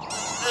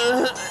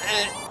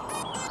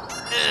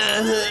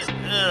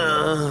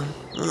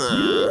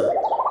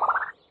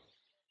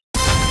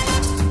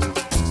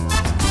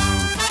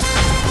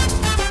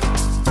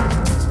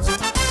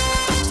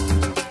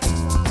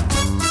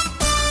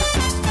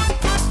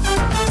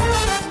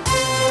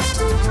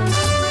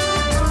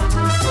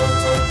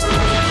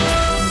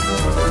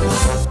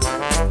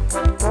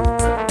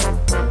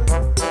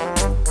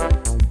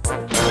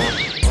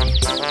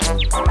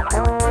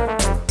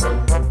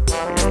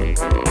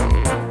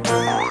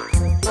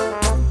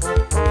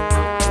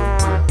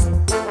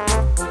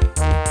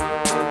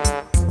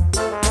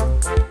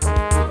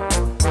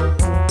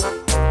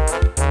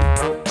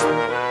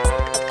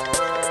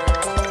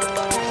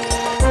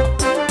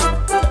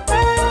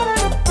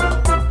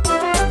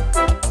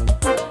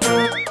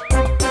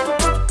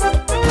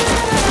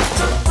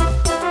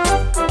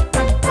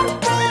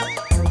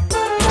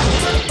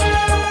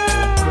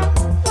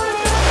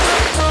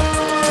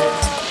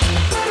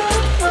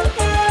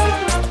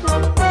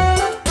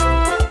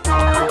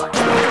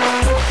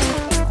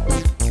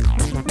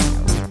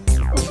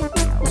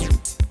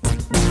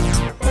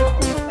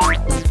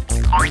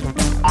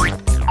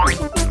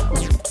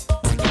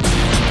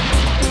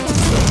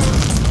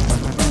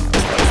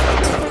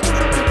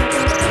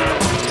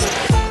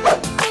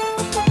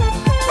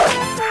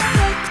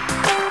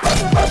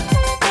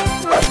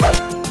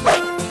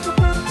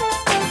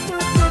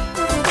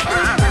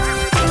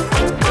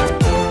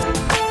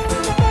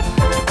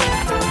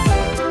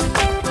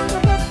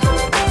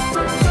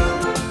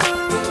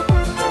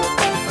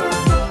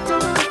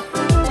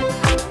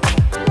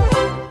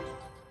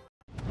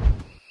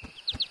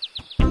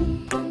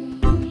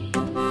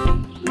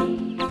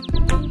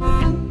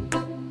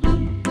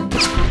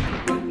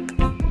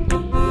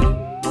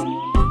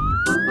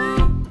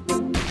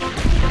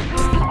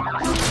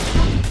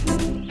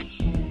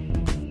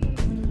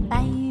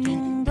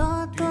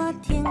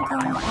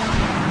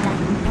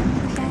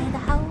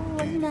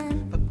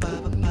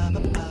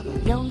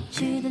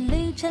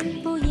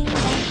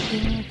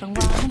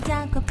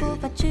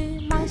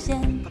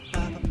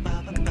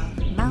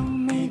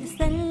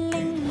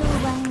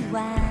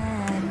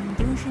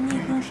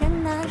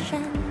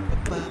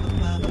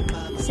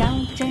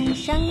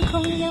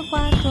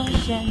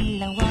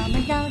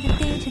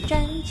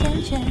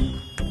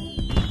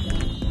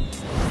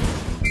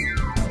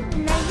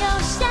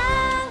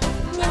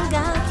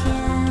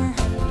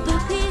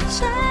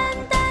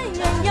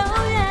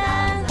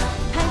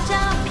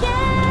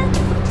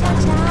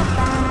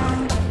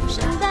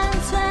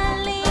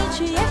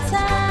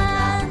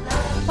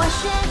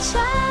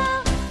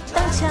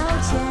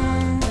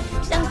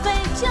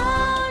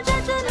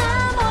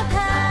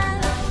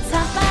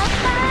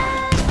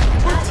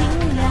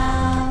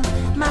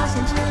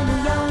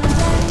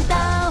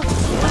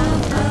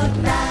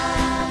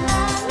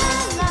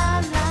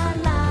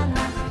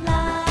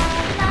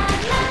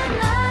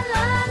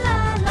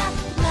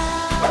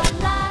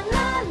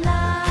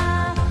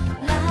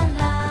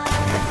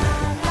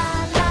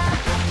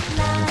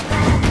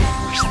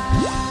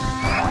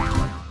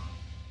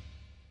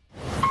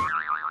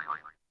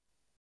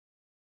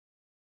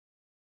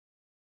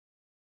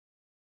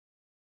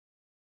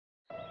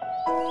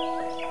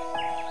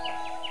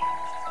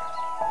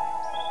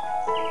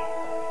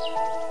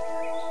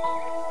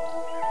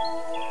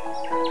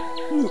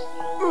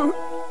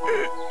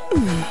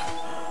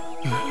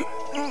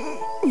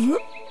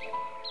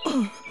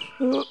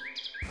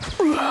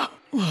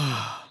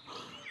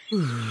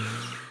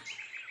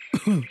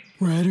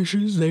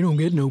 Radishes, they don't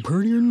get no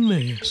prettier than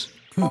this.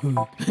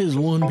 There's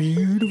one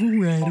beautiful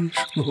radish.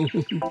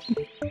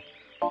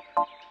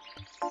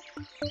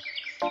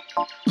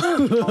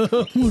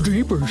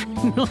 Jeepers.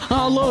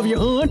 I love you,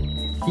 hon.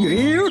 You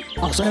hear?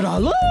 I said I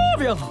love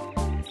you.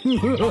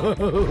 Quit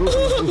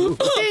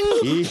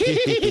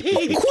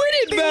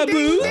it,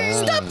 Babu.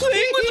 Stop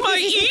playing with my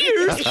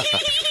ears.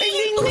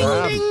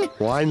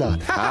 Why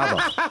not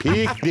have a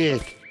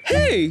picnic?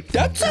 Hey,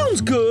 that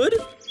sounds good,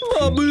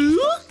 Babu.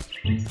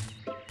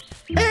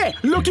 Hey,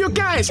 look, you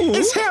guys!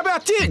 It's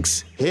Herbert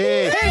Tiggs!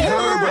 Hey,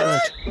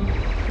 Herbert!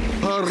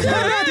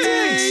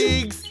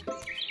 Greetings!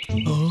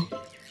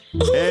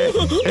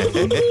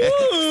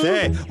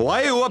 Say,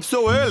 why are you up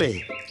so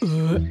early?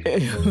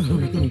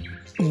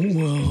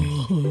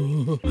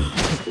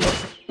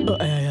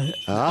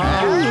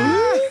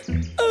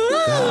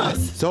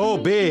 That's so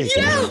big.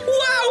 Yeah,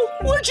 wow!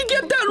 Where'd you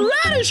get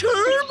that radish,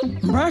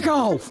 Herb? Back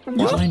off!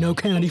 This ain't no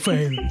county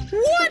fair.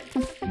 What?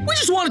 We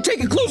just want to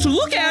take a closer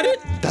look at it.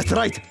 That's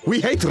right.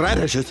 We hate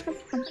radishes.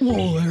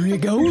 Well, there you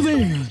go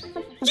then.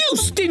 You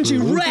stingy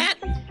rat!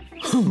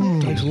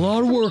 Takes a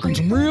lot of work and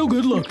some real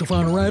good luck to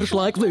find a radish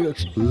like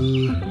this.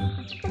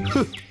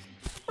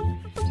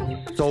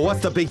 So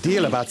what's the big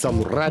deal about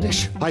some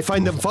radish? I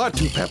find them far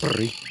too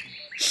peppery.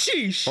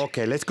 Sheesh.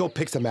 Okay, let's go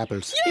pick some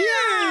apples.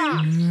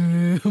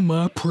 Yeah!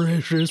 My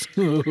precious.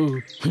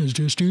 It's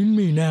just you and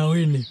me now,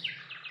 isn't it?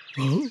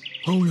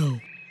 Oh no.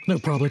 They'll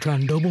probably try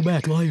and double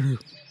back later.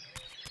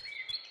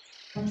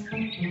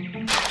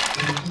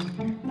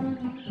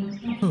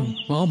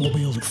 I'm gonna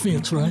build a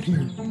fence right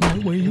here.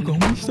 That way you're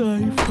gonna be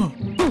safe.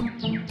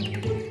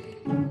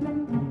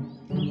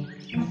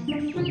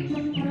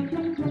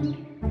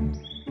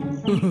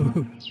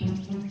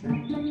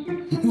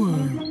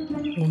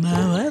 Well,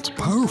 now that's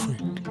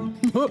perfect.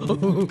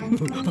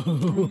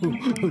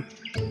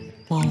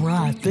 All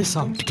right, this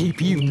ought to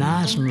keep you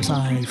nice and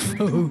safe.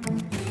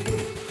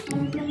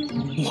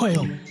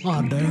 Well,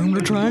 I dare him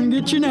to try and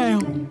get you now.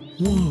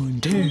 1,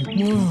 2,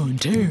 1,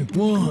 2,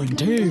 1,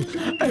 2.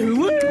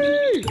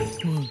 Away!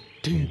 1,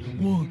 2,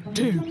 1,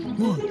 2,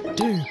 1, 2.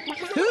 To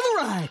the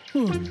right.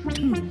 1,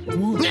 2,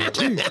 1,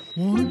 2,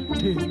 1,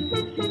 2.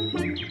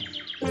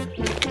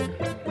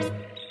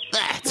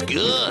 That's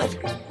good.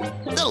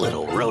 The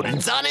little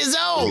rodent's on his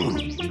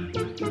own.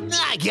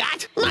 I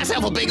got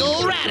myself a big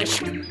old radish.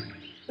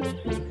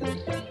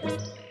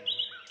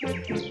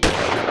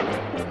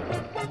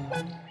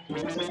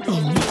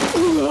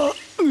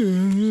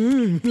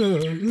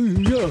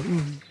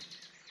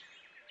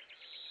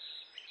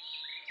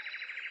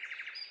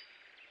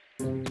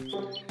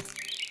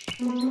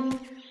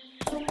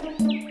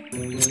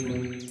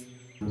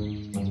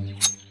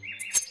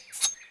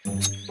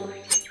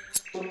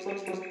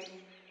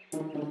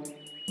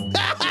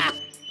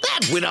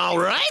 That went all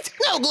right.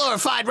 No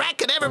glorified rat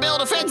could ever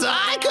build a fence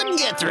I couldn't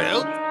get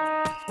through.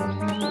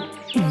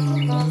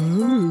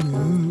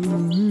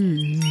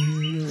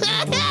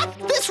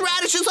 This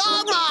radish is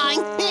all mine.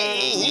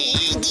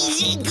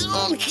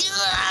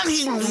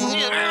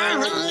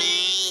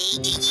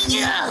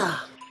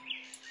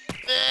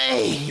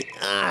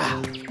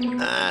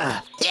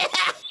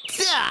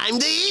 Time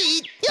to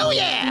eat. Oh,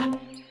 yeah.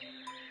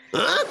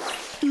 Huh?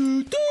 No,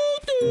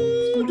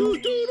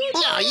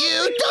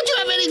 you. Don't you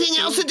have anything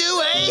else to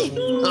do, eh?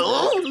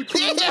 Oh,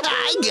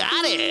 I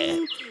got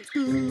it.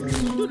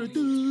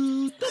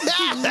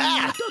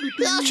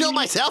 I'll show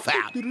myself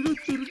out.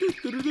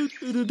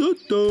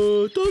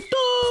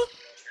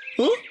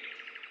 Huh?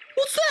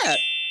 What's that?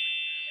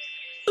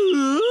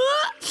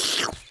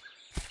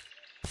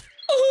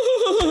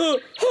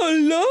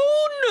 Hello,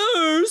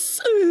 nurse.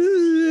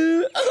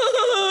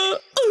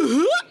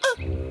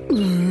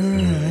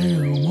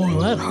 Boy,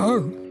 that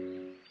hurt.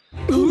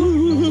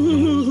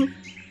 Oh,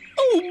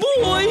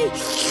 boy.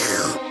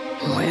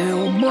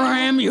 Well,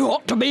 Bram, you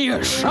ought to be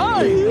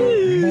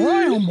ashamed.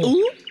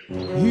 Bramble,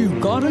 you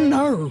got a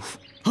nerve.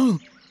 Huh?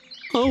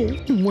 Oh,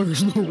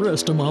 where's the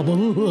rest of my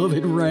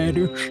beloved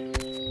radish?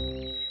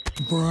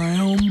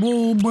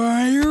 Bramble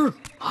Bear,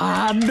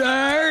 I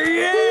dare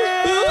you!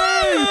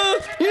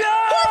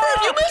 Herbert,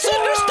 you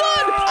misunderstood!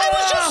 I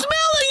was just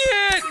smelling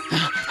it!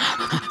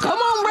 Come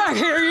on back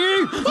here,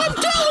 you! I'm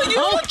telling you,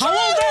 what's I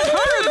want that wrong?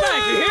 Herbert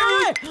back, you hear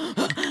me?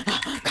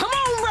 Come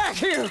on back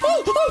here!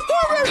 Herbert,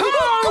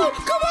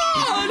 come on!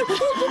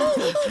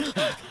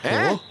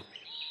 Huh?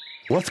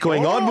 What's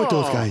going on with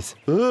those guys?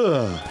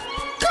 Ugh.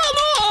 Come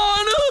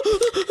on!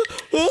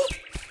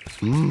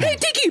 Hey,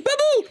 Tiki,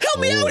 Babu, help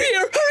me out here!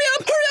 Hurry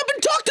up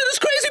and talk to this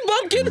crazy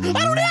bumpkin!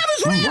 I don't have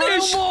his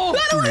radish! Bramble.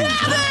 I don't have it!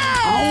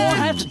 I won't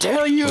have to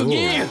tell you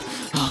again.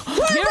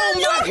 Get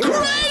on back You're here.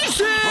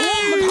 crazy! I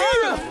want my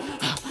turnip.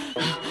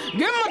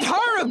 Give my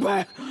turnip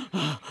back.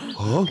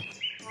 Oh?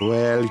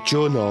 Well,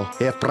 Juno,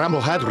 if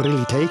Bramble had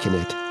really taken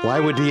it,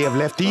 why would he have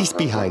left these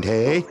behind,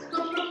 hey?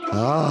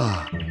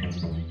 Ah.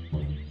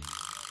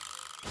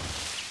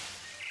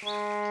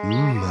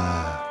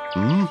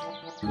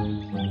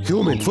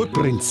 Human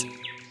footprints.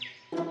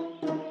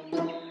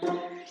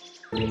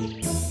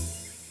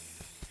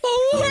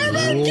 Oh,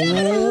 Herbert, give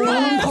it a rest!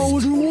 I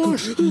told you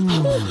once.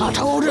 I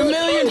told you a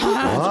million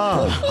times.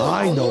 Ah,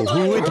 I know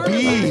who it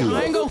be.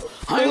 I ain't gonna.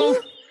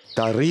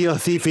 The real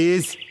thief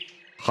is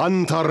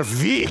Hunter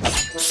Vic.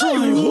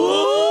 Say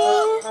what?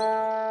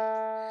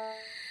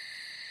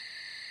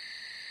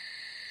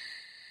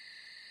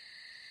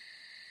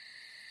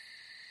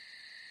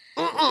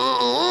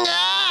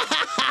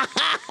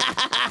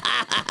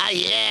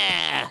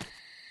 Yeah.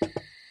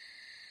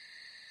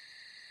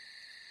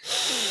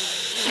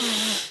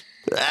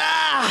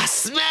 Ah,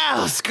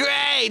 smells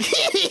great.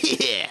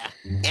 Yeah.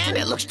 And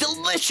it looks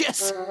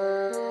delicious.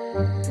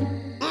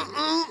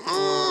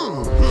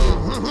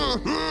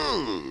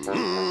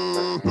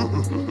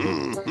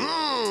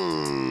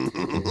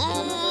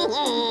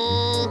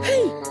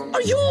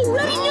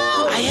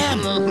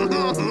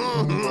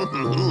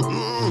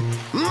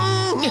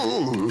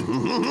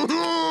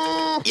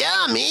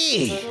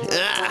 me.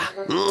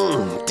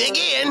 Dig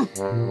in.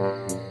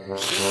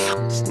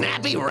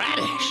 Snappy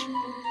radish.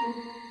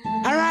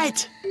 All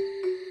right.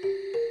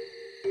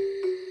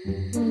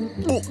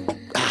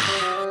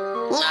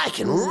 I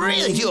can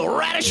really do a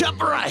radish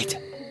upright.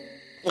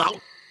 Oh,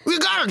 you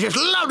gotta just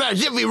love that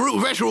zippy root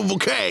vegetable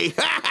bouquet.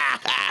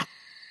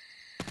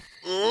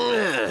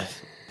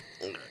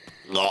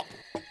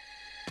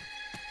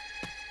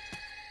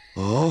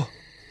 Oh,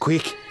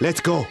 quick,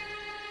 let's go.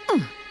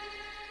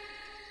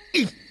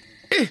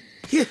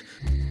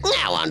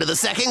 Now on to the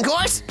second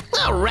course.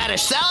 A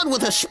radish salad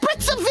with a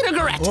spritz of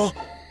vinaigrette. Oh.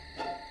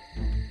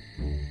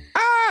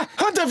 Ah,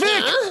 Hunter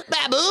Vic!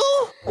 Babu,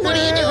 what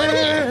are you doing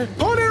here?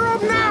 Hold her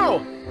up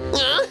now!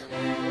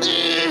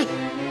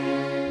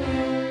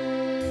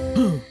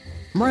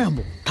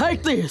 Bramble,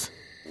 take this.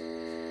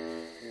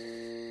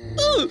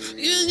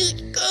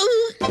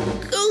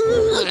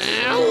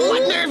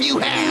 What nerve you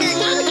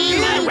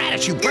have? My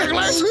radish, you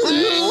burglars!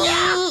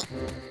 I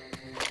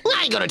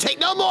ain't gonna take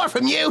no more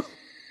from you.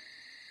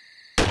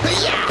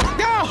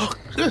 No!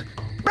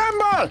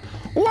 Bramble!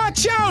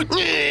 Watch out!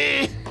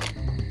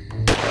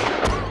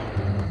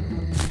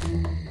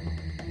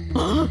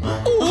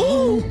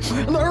 Oh,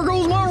 there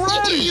goes my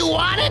radish. You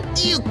want it?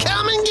 You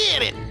come and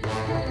get it.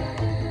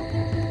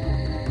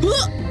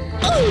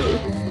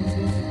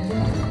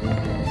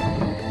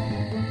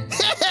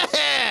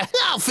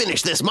 I'll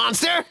finish this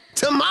monster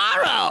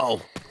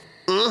tomorrow.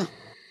 Oh.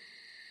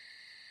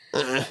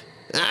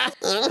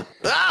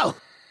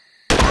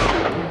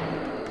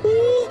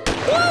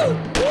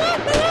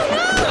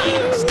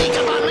 Sneak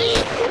up on me.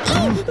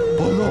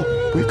 Oh no,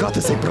 we've got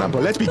to save Bramble.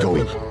 Let's be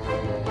going.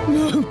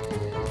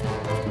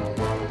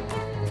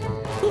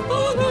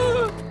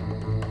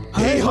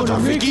 Hey, Hunter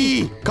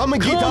Vicky, come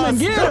and get us. Come and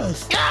get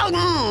us.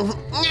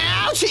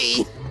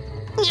 Ouchie.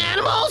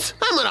 Animals,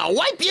 I'm gonna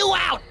wipe you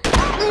out.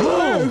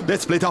 Oh,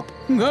 let's split up.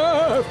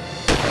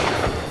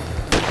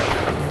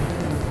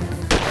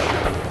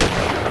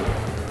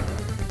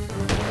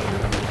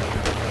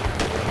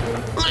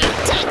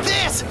 Take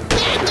this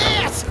and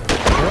this.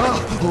 Well.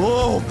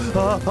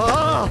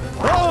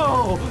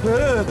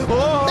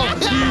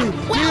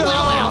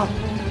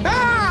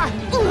 Ah!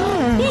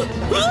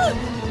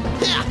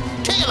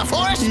 King of the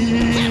forest,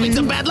 having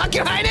some bad luck,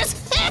 Your Highness.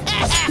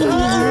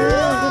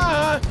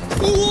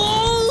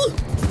 Whoa!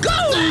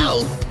 Go!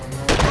 No.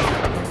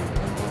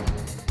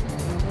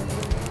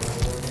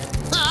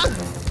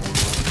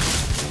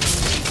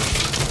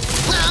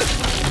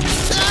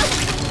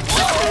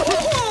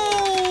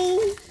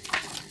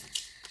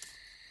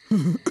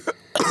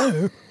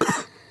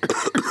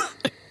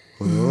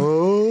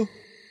 Oh.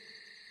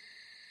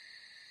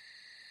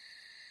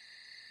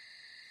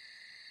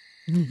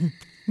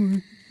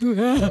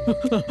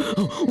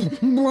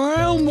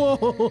 Bramble!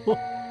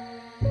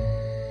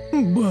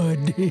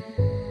 Buddy.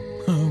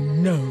 Oh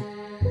no.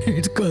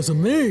 It's 'cause of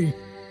me.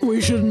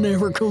 We should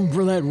never come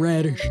for that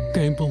radish.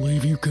 Can't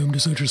believe you come to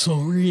such a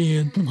sorry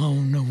end. I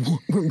don't know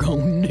what we're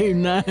gonna do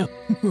now.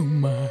 Oh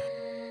my.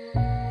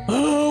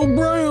 Oh,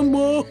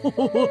 Bramble!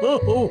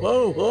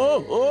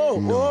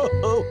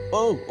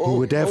 Who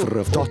would ever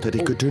have thought that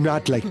he could turn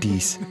out like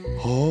this?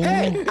 Oh.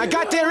 Hey, I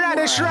got the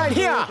radish right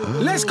here.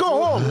 Let's go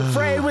home.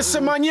 Fry it with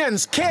some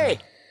onions, Kay.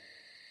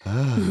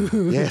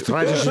 Yes,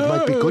 radishes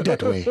might be good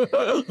that way.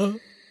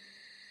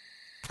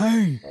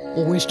 Hey,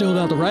 well, we still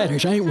got the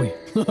radish, ain't we?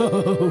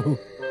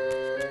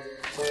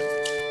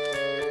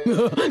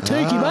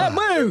 Take you back,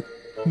 boo!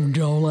 Would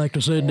y'all like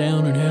to sit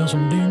down and have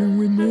some dinner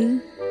with me?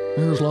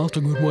 There's lots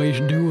of good ways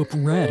to do up a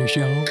radish,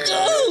 y'all.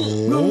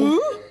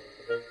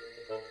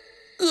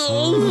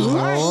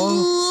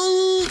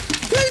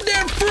 Hey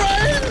there,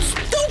 friends!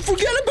 Don't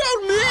forget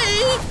about me!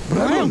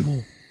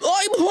 Bramble!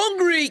 I'm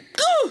hungry!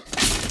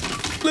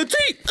 Let's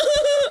eat!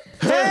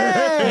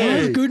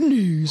 That's good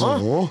news.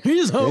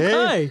 He's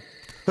okay.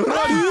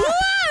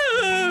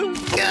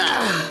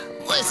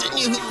 Listen,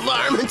 you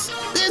varmints,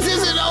 this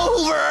isn't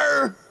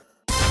over.